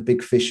life. He was a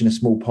big fish in a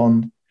small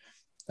pond.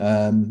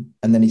 And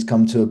then he's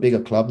come to a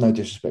bigger club. No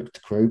disrespect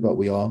to Crewe, but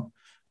we are.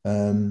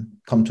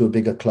 Come to a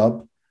bigger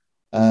club.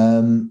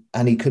 And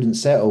he couldn't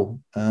settle.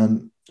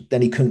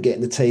 Then he couldn't get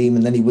in the team,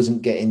 and then he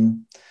wasn't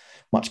getting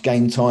much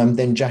game time.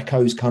 Then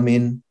Jacko's come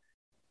in.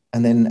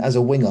 And then as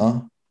a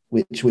winger,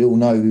 which we all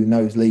know who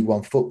knows League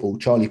One football,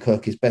 Charlie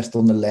Kirk is best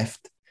on the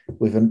left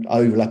with an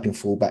overlapping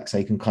fullback so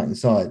he can cut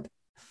inside.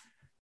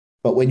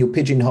 But when you're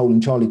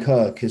pigeonholing Charlie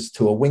Kirk as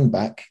to a wing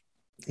back,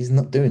 he's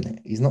not doing it.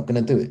 He's not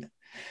going to do it.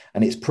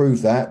 And it's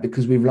proved that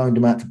because we've loaned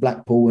him out to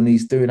Blackpool and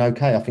he's doing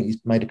okay. I think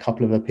he's made a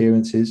couple of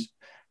appearances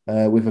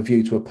with a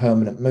view to a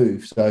permanent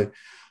move. So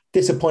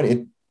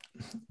disappointed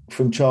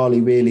from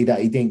Charlie, really,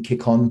 that he didn't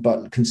kick on,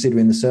 but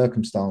considering the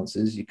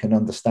circumstances, you can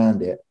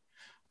understand it.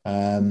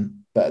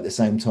 But at the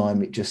same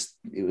time, it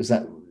was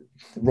that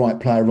right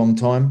player, wrong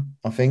time,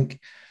 I think.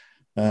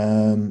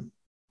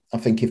 I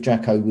think if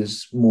Jacko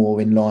was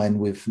more in line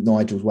with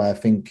Nigel's way of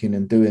thinking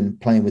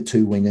and playing with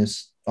two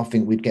wingers, I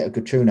think we'd get a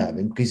good tune out of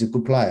him because he's a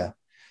good player.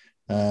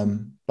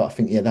 But I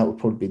think, that would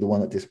probably be the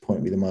one that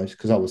disappointed me the most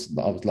because I was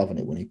loving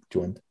it when he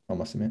joined, I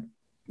must admit.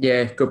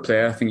 Yeah, good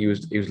player. I think he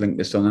was linked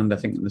to Sunderland, I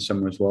think, in the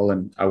summer as well,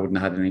 and I wouldn't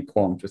have had any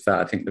qualms with that.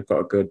 I think they've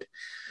got a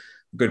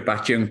good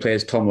batch of young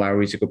players. Tom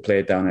Lowry's a good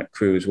player down at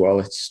Crewe as well.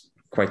 It's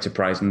quite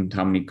surprising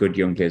how many good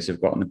young players they've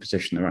got in the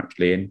position they're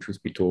actually in,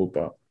 truth be told,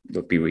 but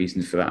there'll be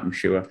reasons for that, I'm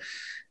sure.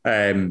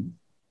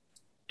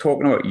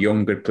 Talking about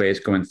young good players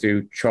coming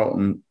through,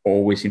 Charlton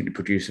always seem to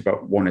produce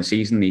about one a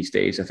season these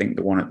days. I think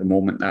the one at the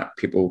moment that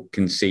people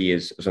can see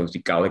is obviously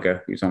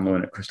Gallagher, who's on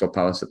loan at Crystal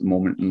Palace at the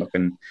moment and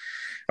looking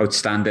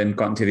outstanding,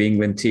 got into the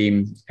England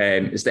team.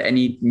 Is there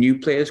any new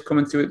players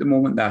coming through at the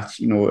moment that,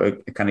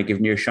 are kind of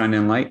giving you a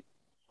shining light?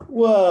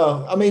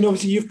 Well, I mean,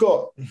 obviously you've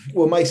got,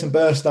 Mason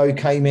Burstow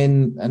came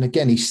in, and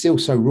again, he's still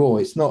so raw.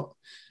 It's not,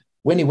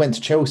 when he went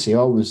to Chelsea,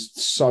 I was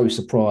so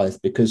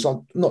surprised because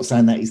I'm not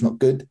saying that he's not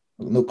good.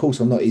 Of course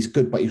I'm not, he's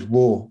good, but he's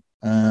raw.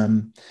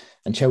 And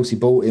Chelsea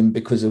bought him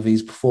because of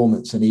his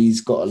performance and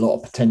he's got a lot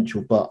of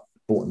potential, but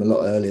bought him a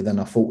lot earlier than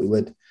I thought we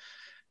would.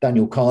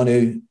 Daniel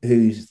Kanu,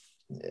 who's,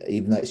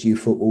 even though it's youth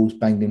football's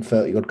banged in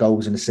 30-odd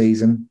goals in a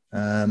season.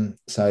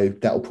 So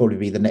that'll probably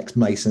be the next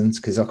Masons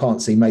because I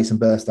can't see Mason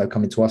Burstow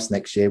coming to us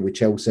next year with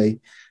Chelsea.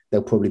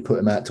 They'll probably put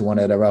him out to one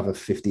of their other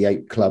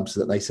 58 clubs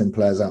that they send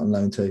players out on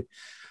loan to.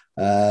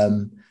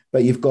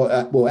 But you've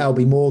got,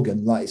 Albie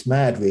Morgan, like it's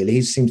mad really.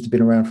 He seems to have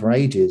been around for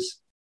ages,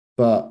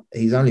 but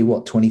he's only,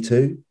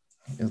 22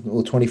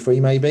 or 23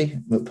 maybe,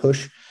 but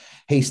push.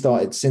 He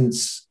started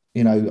since,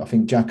 I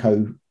think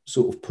Jacko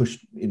sort of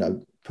pushed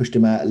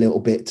him out a little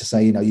bit to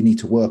say, you need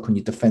to work on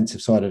your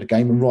defensive side of the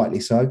game, and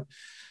rightly so.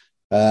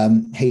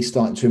 He's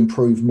starting to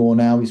improve more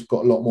now. He's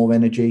got a lot more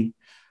energy.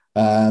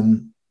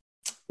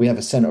 We have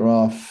a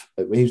centre-half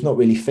who's not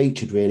really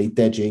featured, really,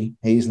 Deji.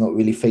 He's not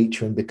really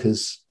featuring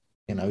because,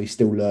 he's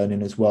still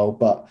learning as well.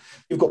 But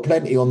you've got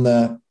plenty on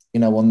the,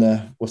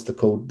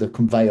 the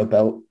conveyor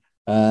belt.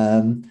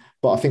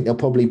 But I think there'll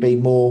probably be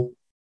more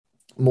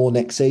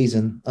next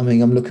season. I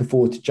mean, I'm looking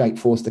forward to Jake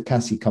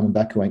Forster-Cassie coming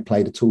back, who ain't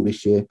played at all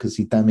this year because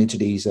he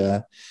damaged his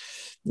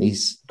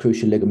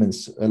cruciate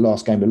ligaments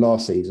last game of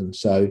last season.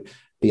 So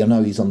I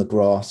know he's on the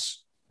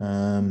grass,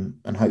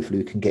 and hopefully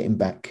we can get him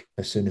back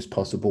as soon as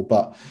possible.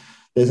 But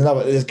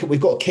we've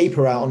got a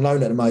keeper out on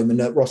loan at the moment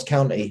at Ross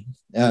County,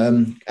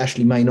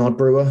 Ashley Maynard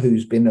Brewer,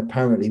 who's been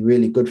apparently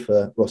really good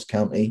for Ross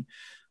County.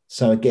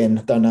 So again,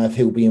 I don't know if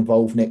he'll be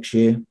involved next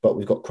year, but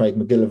we've got Craig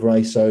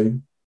McGillivray, so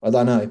I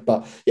don't know.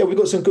 But yeah, we've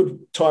got some good.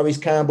 Tyrese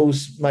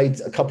Campbell's made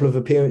a couple of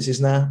appearances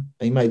now.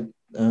 He made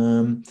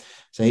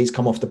so he's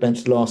come off the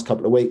bench the last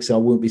couple of weeks. So I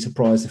wouldn't be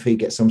surprised if he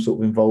gets some sort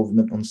of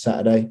involvement on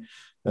Saturday.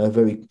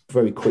 Very,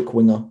 very quick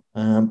winger.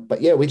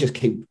 But yeah, we just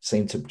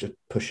seem to just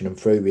pushing them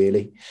through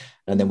really,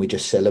 and then we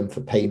just sell them for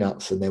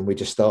peanuts, and then we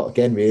just start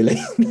again. Really,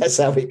 that's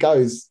how it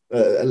goes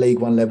at a League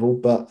One level.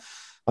 But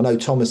I know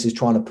Thomas is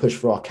trying to push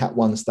for our Cat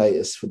 1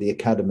 status for the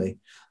academy,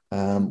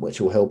 which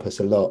will help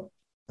us a lot.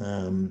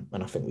 And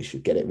I think we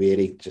should get it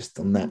really just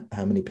on that,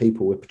 how many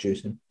people we're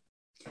producing.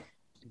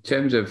 In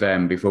terms of,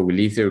 before we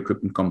leave the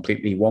recruitment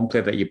completely, one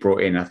player that you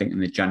brought in, I think in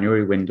the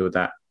January window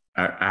that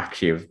I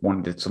actually have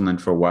wanted something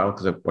for a while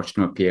because I've watched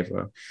him appear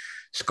for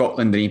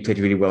Scotland and he played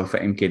really well for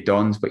MK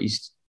Dons, but he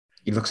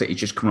looks like he's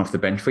just coming off the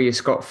bench for you.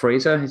 Scott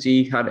Fraser, has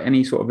he had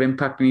any sort of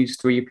impact in his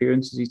 3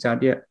 appearances he's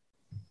had yet?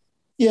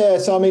 Yeah,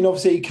 so I mean,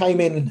 obviously he came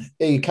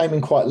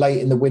in quite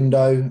late in the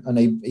window and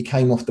he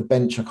came off the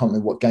bench. I can't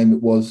remember what game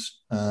it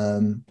was.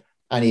 And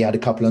he had a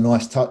couple of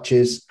nice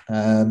touches.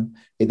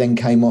 He then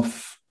came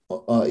off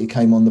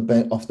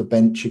off the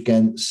bench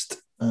against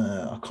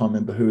I can't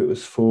remember who it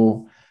was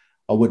for.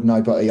 I wouldn't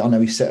know, but I know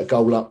he set a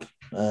goal up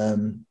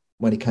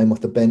when he came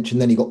off the bench,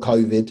 and then he got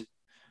COVID.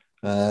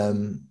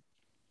 And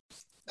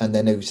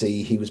then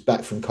obviously he was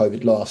back from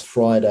COVID last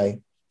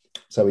Friday.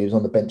 So he was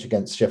on the bench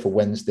against Sheffield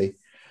Wednesday.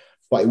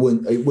 But it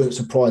wouldn't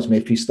surprise me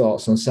if he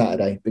starts on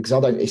Saturday because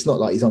it's not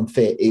like he's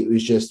unfit. It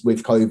was just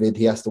with COVID,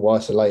 he has to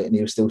isolate and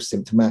he was still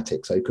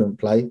symptomatic, so he couldn't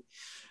play.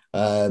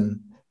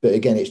 But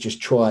again, it's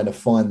just trying to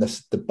find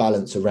the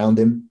balance around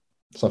him.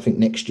 So I think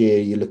next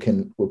year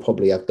we'll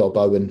probably have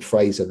Dobbo and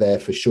Fraser there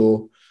for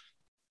sure.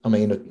 I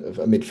mean, a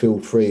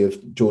midfield three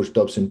of George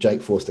Dobson,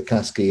 Jake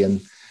Forster-Caskey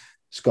and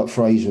Scott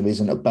Fraser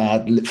isn't a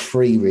bad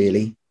three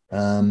really.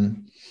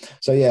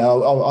 So yeah,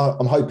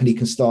 I'm hoping he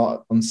can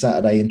start on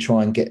Saturday and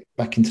try and get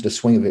back into the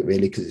swing of it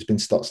really, because it's been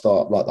start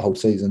like the whole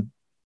season.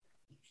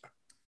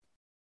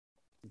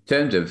 In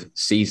terms of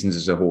seasons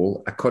as a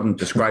whole, I couldn't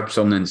describe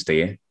Sunderland's to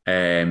you.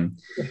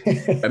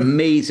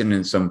 Amazing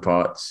in some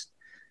parts,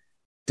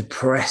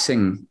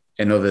 depressing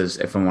in others,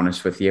 if I'm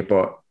honest with you.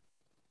 But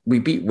we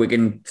beat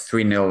Wigan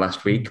 3-0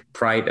 last week.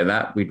 Prior to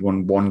that, we'd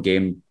won one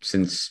game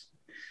since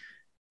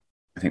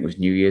I think it was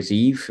New Year's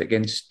Eve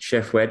against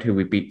Sheff Wed, who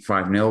we beat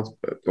 5-0.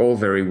 All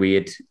very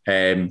weird.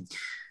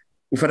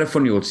 We've had a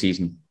funny old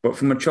season. But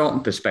from a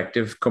Charlton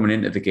perspective, coming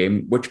into the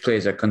game, which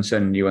players are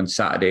concerning you on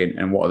Saturday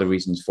and what are the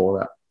reasons for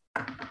that?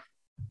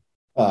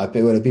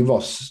 It'd be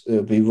Ross. It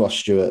would be Ross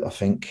Stewart, I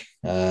think.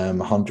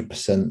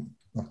 100%.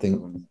 I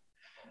think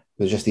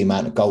there's just the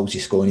amount of goals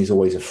he's scoring. He's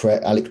always a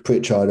threat. Alex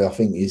Pritchard, I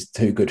think, is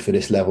too good for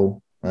this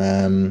level.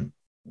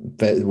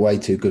 Way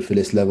too good for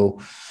this level.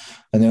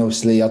 And then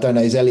obviously, I don't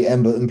know, is Elliot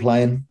Emberton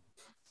playing?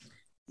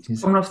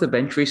 He's coming off the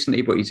bench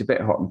recently, but he's a bit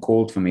hot and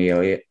cold for me,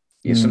 Elliot.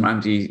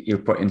 Sometimes he'll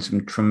put in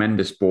some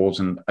tremendous balls,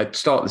 and at the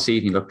start of the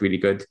season, he looked really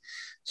good.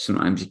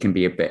 Sometimes he can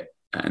be a bit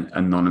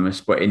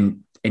anonymous, but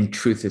in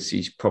truth,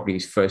 he's probably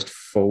his first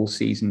full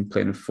season,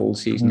 playing a full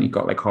season. He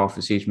got like half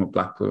a season with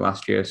Blackpool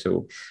last year,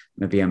 so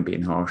maybe I'm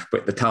being harsh,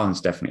 but the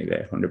talent's definitely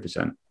there,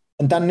 100%.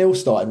 And Dan Neil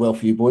started well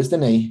for you boys,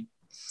 didn't he?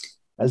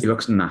 He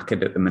looks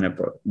knackered at the minute,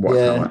 but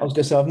I was going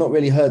to say I've not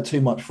really heard too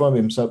much from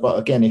him. So, but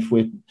again, if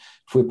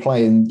we're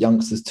playing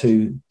youngsters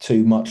too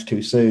much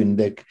too soon,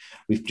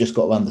 we've just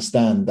got to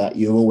understand that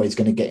you're always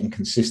going to get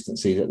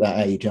inconsistencies at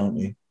that age, aren't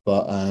you?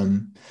 But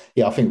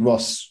I think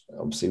Ross,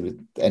 obviously,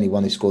 with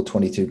anyone who scored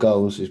 22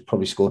 goals, has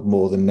probably scored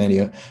more than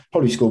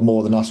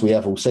us we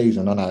have all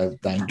season. I know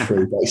that ain't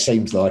true, but it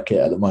seems like it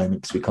at the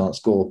moment because we can't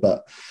score.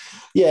 But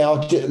yeah,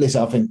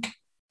 listen, I think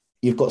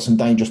you've got some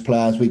dangerous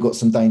players. We've got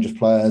some dangerous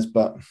players,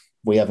 but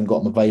we haven't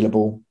got them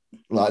available.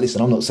 Like,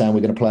 listen, I'm not saying we're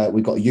going to play it.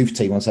 We've got a youth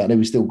team on Saturday.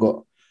 We've still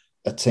got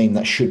a team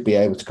that should be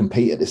able to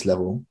compete at this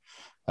level.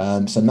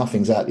 So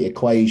nothing's out of the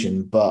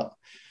equation. But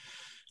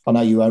I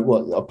know you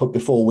I put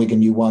before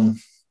Wigan, you won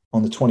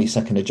on the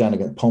 22nd of Jan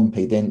against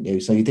Pompey, didn't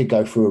you? So you did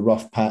go through a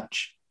rough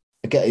patch.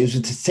 Again,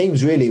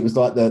 it was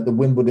like the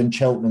Wimbledon,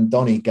 Cheltenham,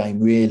 Donny game,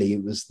 really.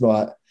 It was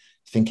like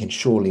thinking,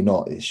 surely you're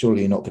not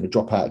going to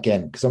drop out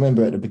again. Because I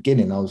remember at the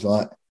beginning, I was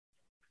like,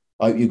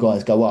 I hope you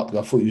guys go up.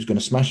 I thought you was going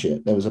to smash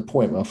it. There was a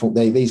point where I thought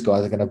these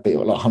guys are going to beat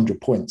like 100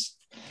 points.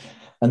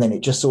 And then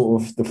it just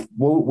sort of, the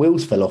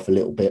wheels fell off a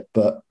little bit.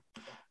 But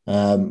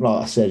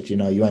like I said,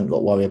 you ain't got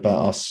to worry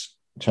about us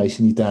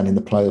chasing you down in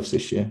the playoffs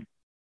this year.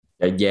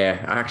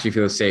 Yeah, I actually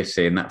feel safe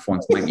saying that for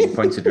 19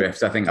 points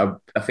adrift. I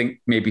think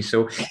maybe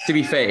so. To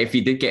be fair, if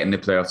you did get in the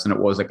playoffs and it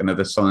was like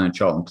another Sunderland and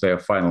Charlton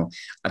playoff final,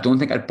 I don't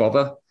think I'd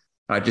bother.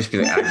 I'd just be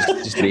like,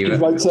 just leave it. He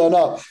won't turn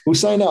up. I was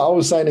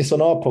saying this on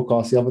our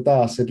podcast the other day.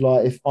 I said,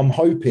 like, if I'm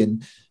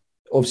hoping,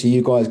 obviously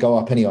you guys go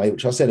up anyway,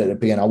 which I said at the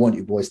beginning, I want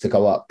you boys to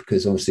go up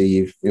because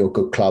obviously you're a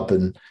good club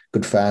and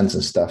good fans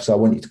and stuff. So I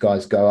want you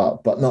guys to go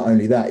up. But not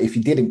only that, if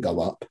you didn't go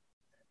up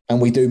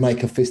and we do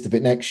make a fist of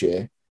it next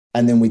year,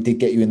 and then we did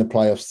get you in the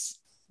playoffs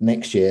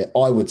next year,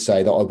 I would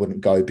say that I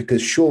wouldn't go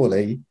because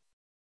surely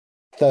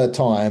third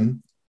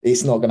time,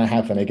 it's not going to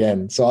happen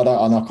again. So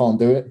I can't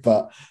do it.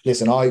 But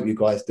listen, I hope you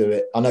guys do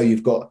it. I know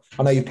you've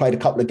played a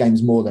couple of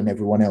games more than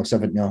everyone else,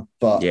 haven't you?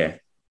 But yeah,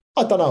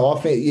 I don't know. I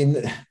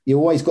think you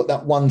always got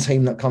that one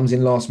team that comes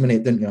in last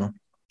minute, didn't you?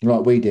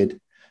 Like we did.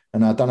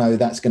 And I don't know who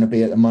that's going to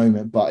be at the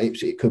moment, but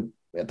it could.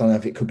 I don't know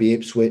if it could be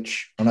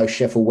Ipswich. I know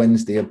Sheffield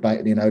Wednesday are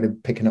back. They're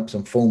picking up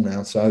some form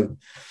now. So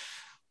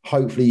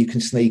hopefully you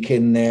can sneak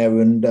in there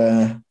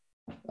and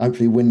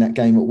hopefully win that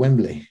game at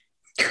Wembley.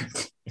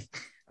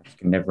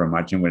 can never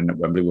imagine winning at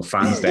Wembley with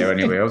fans there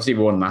anyway. Obviously,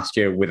 we won last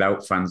year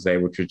without fans there,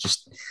 which was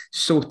just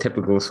so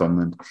typical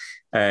Sunderland.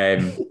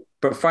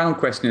 But final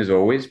question, as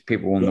always,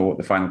 people will know what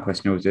the final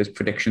question always is,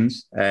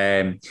 predictions.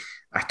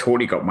 I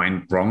totally got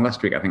mine wrong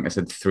last week. I think I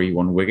said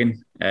 3-1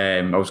 Wigan.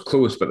 I was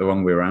close, but the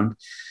wrong way around.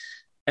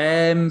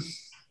 I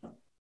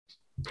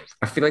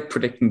feel like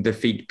predicting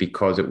defeat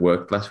because it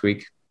worked last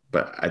week,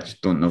 but I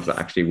just don't know if that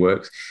actually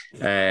works.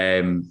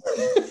 I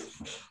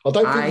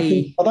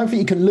don't think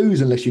you can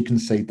lose unless you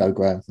concede, though,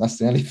 Graham. That's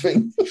the only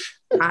thing.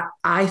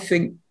 I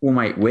think we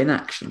might win,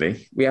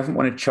 actually. We haven't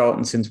won at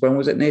Charlton since, when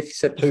was it, Nath? You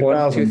said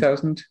before?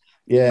 2000?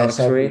 Yeah,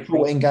 so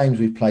 14 games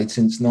we've played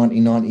since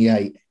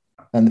 1998.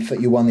 And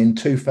you won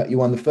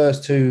the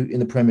first two in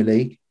the Premier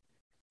League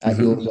at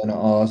yours and at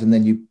ours, and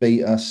then you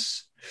beat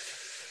us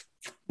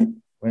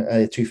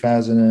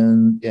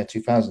 2000,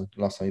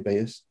 last time you beat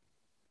us.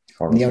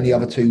 And the only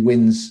other two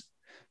wins.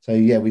 So,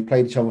 yeah, we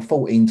played each other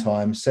 14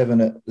 times, 7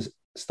 at the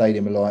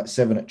Stadium of Light,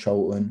 7 at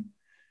Charlton.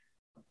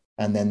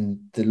 And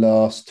then the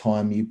last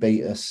time you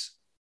beat us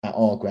at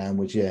our ground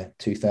was,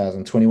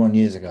 21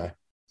 years ago.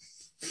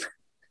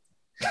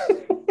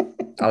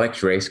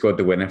 Alex Ray scored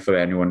the winner for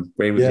anyone.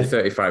 Ray was a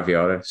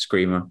 35-yarder,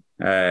 screamer.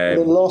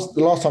 The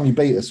last time you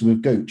beat us was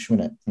with Gooch,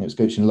 wasn't it? And it was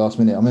Gooch in the last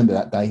minute. I remember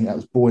that day. That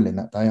was boiling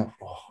that day.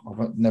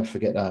 I'll never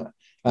forget that.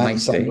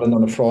 And Sunderland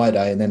on a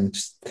Friday, and then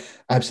just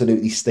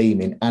absolutely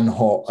steaming and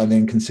hot, and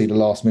then concede a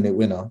last-minute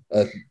winner,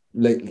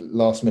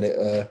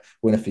 last-minute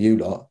winner for you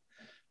lot.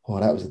 Oh,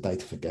 that was a day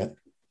to forget.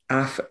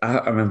 I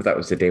remember that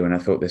was the day when I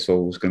thought this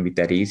all was going to be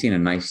dead easy and a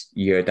nice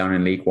year down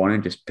in League One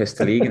and just piss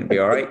the league and it'd be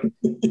all right.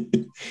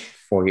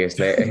 4 years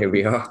later, here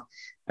we are.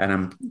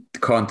 And I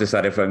can't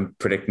decide if I'm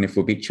predicting if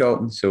we'll beat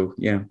Charlton. So,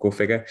 go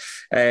figure.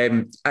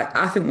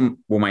 I think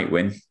we might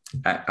win.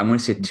 I'm going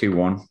to say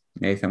 2-1.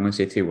 Nathan, I'm going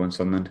to say 2-1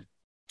 Sunderland.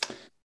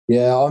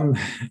 Yeah,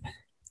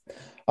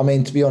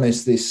 to be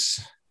honest,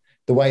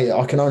 the way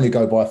I can only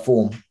go by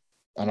form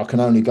and I can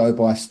only go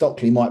by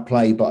Stockley might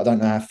play, but I don't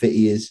know how fit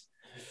he is.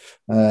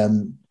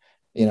 And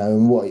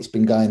what it's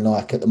been going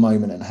like at the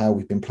moment and how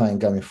we've been playing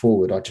going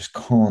forward, I just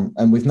can't.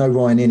 And with no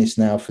Ryan Innes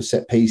now for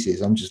set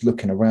pieces, I'm just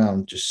looking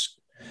around.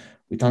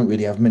 We don't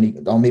really have many.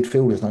 Our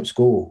midfielders don't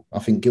score. I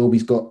think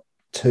Gilby's got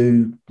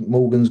 2,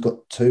 Morgan's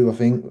got 2. I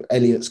think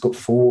Elliott's got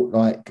 4.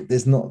 Like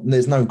there's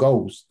no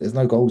goals. There's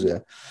no goals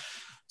here.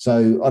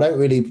 So I don't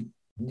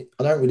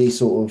really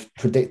sort of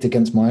predict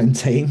against my own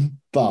team,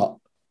 but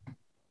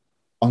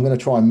I'm going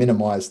to try and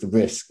minimise the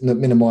risk,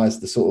 minimise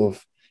the sort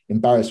of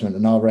embarrassment.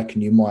 And I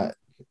reckon you might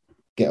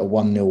get a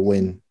 1-0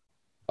 win.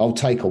 I'll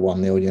take a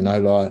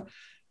 1-0, like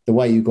the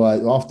way you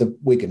guys, after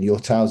Wigan, your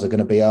tails are going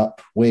to be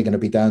up. We're going to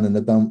be down in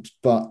the dumps.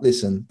 But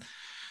listen,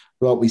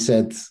 like we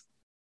said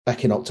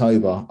back in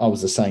October, I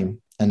was the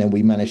same. And then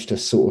we managed to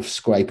sort of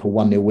scrape a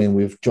 1-0 win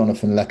with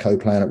Jonathan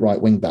Lecco playing at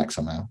right wing back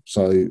somehow.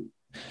 So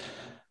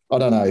I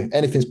don't know.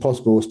 Anything's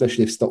possible,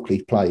 especially if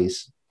Stockley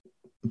plays.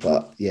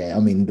 But yeah,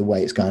 the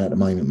way it's going at the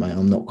moment, mate,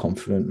 I'm not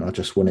confident. I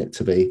just want it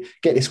to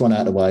get this one out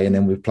of the way and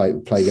then we'll play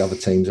the other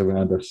teams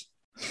around us.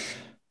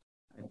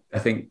 I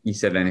think you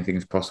said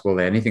anything's possible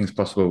there. Anything's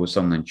possible with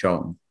Sunderland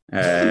Charlton.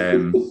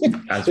 It'll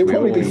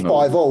probably be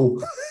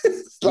 5-5.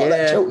 It's like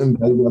that Cheltenham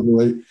game the other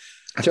week.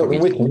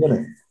 Cheltenham Wycombe, isn't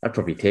it? I'd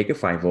probably take a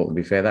 5-0 to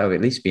be fair. That would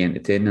at least be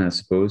entertaining, I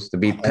suppose.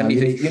 There'd be plenty.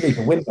 You need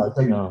to win, though,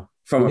 don't you?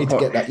 You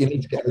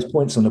need to get those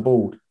points on the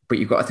board. But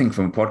you've got to think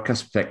from a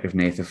podcast perspective,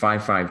 Nathan. A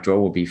 5-5 draw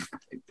will be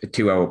a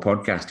 2-hour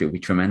podcast. It would be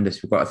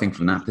tremendous. We've got to think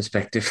from that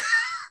perspective.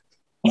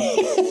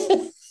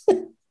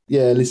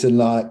 Yeah, listen,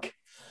 like,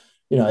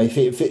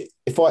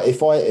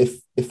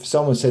 if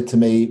someone said to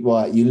me,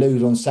 right, you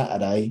lose on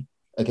Saturday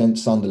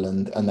against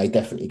Sunderland and they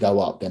definitely go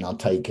up, then I'll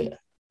take it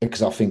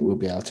because I think we'll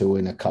be able to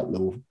win a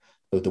couple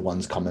of the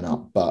ones coming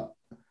up. But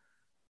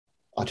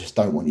I just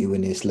don't want you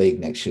in this league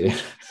next year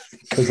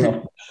because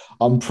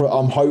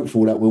I'm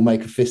hopeful that we'll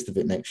make a fist of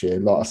it next year,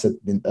 like I said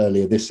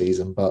earlier this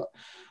season. But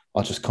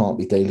I just can't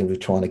be dealing with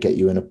trying to get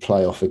you in a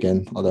playoff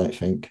again, I don't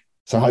think.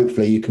 So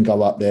hopefully you can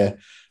go up there.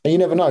 And you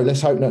never know.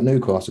 Let's hope that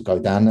Newcastle go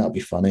down. That'll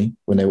be funny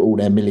when they were all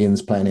their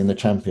millions playing in the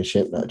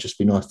Championship. That'd just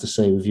be nice to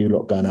see with you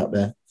lot going out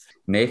there.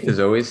 Nath, as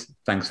always,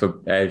 thanks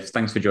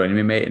for joining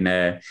me, mate. And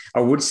I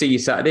would see you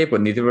Saturday, but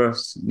neither of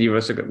us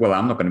are. Well,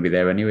 I'm not going to be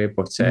there anyway.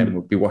 But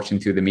we'll be watching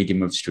through the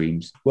medium of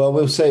streams. Well,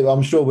 we'll see.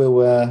 I'm sure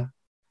we'll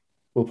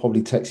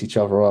probably text each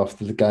other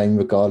after the game,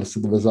 regardless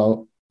of the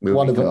result.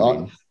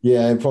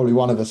 Probably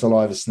one of us will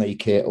either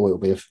sneak it, or it'll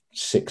be a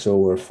 6-0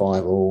 or a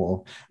 5-0,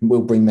 or we'll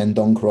bring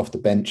Mendonca off the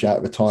bench out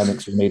of retirement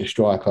because we need a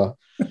striker.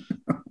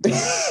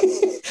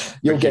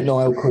 You'll get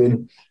Niall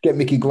Quinn, get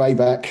Mickey Gray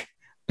back.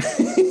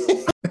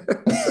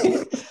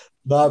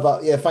 No,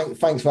 but yeah,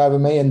 thanks for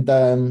having me, and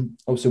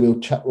obviously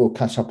we'll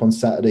catch up on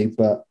Saturday,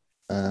 but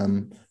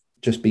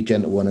just be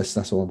gentle on us.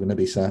 That's all I'm going to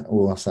be saying.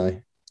 All I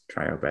say.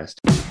 Try our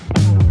best.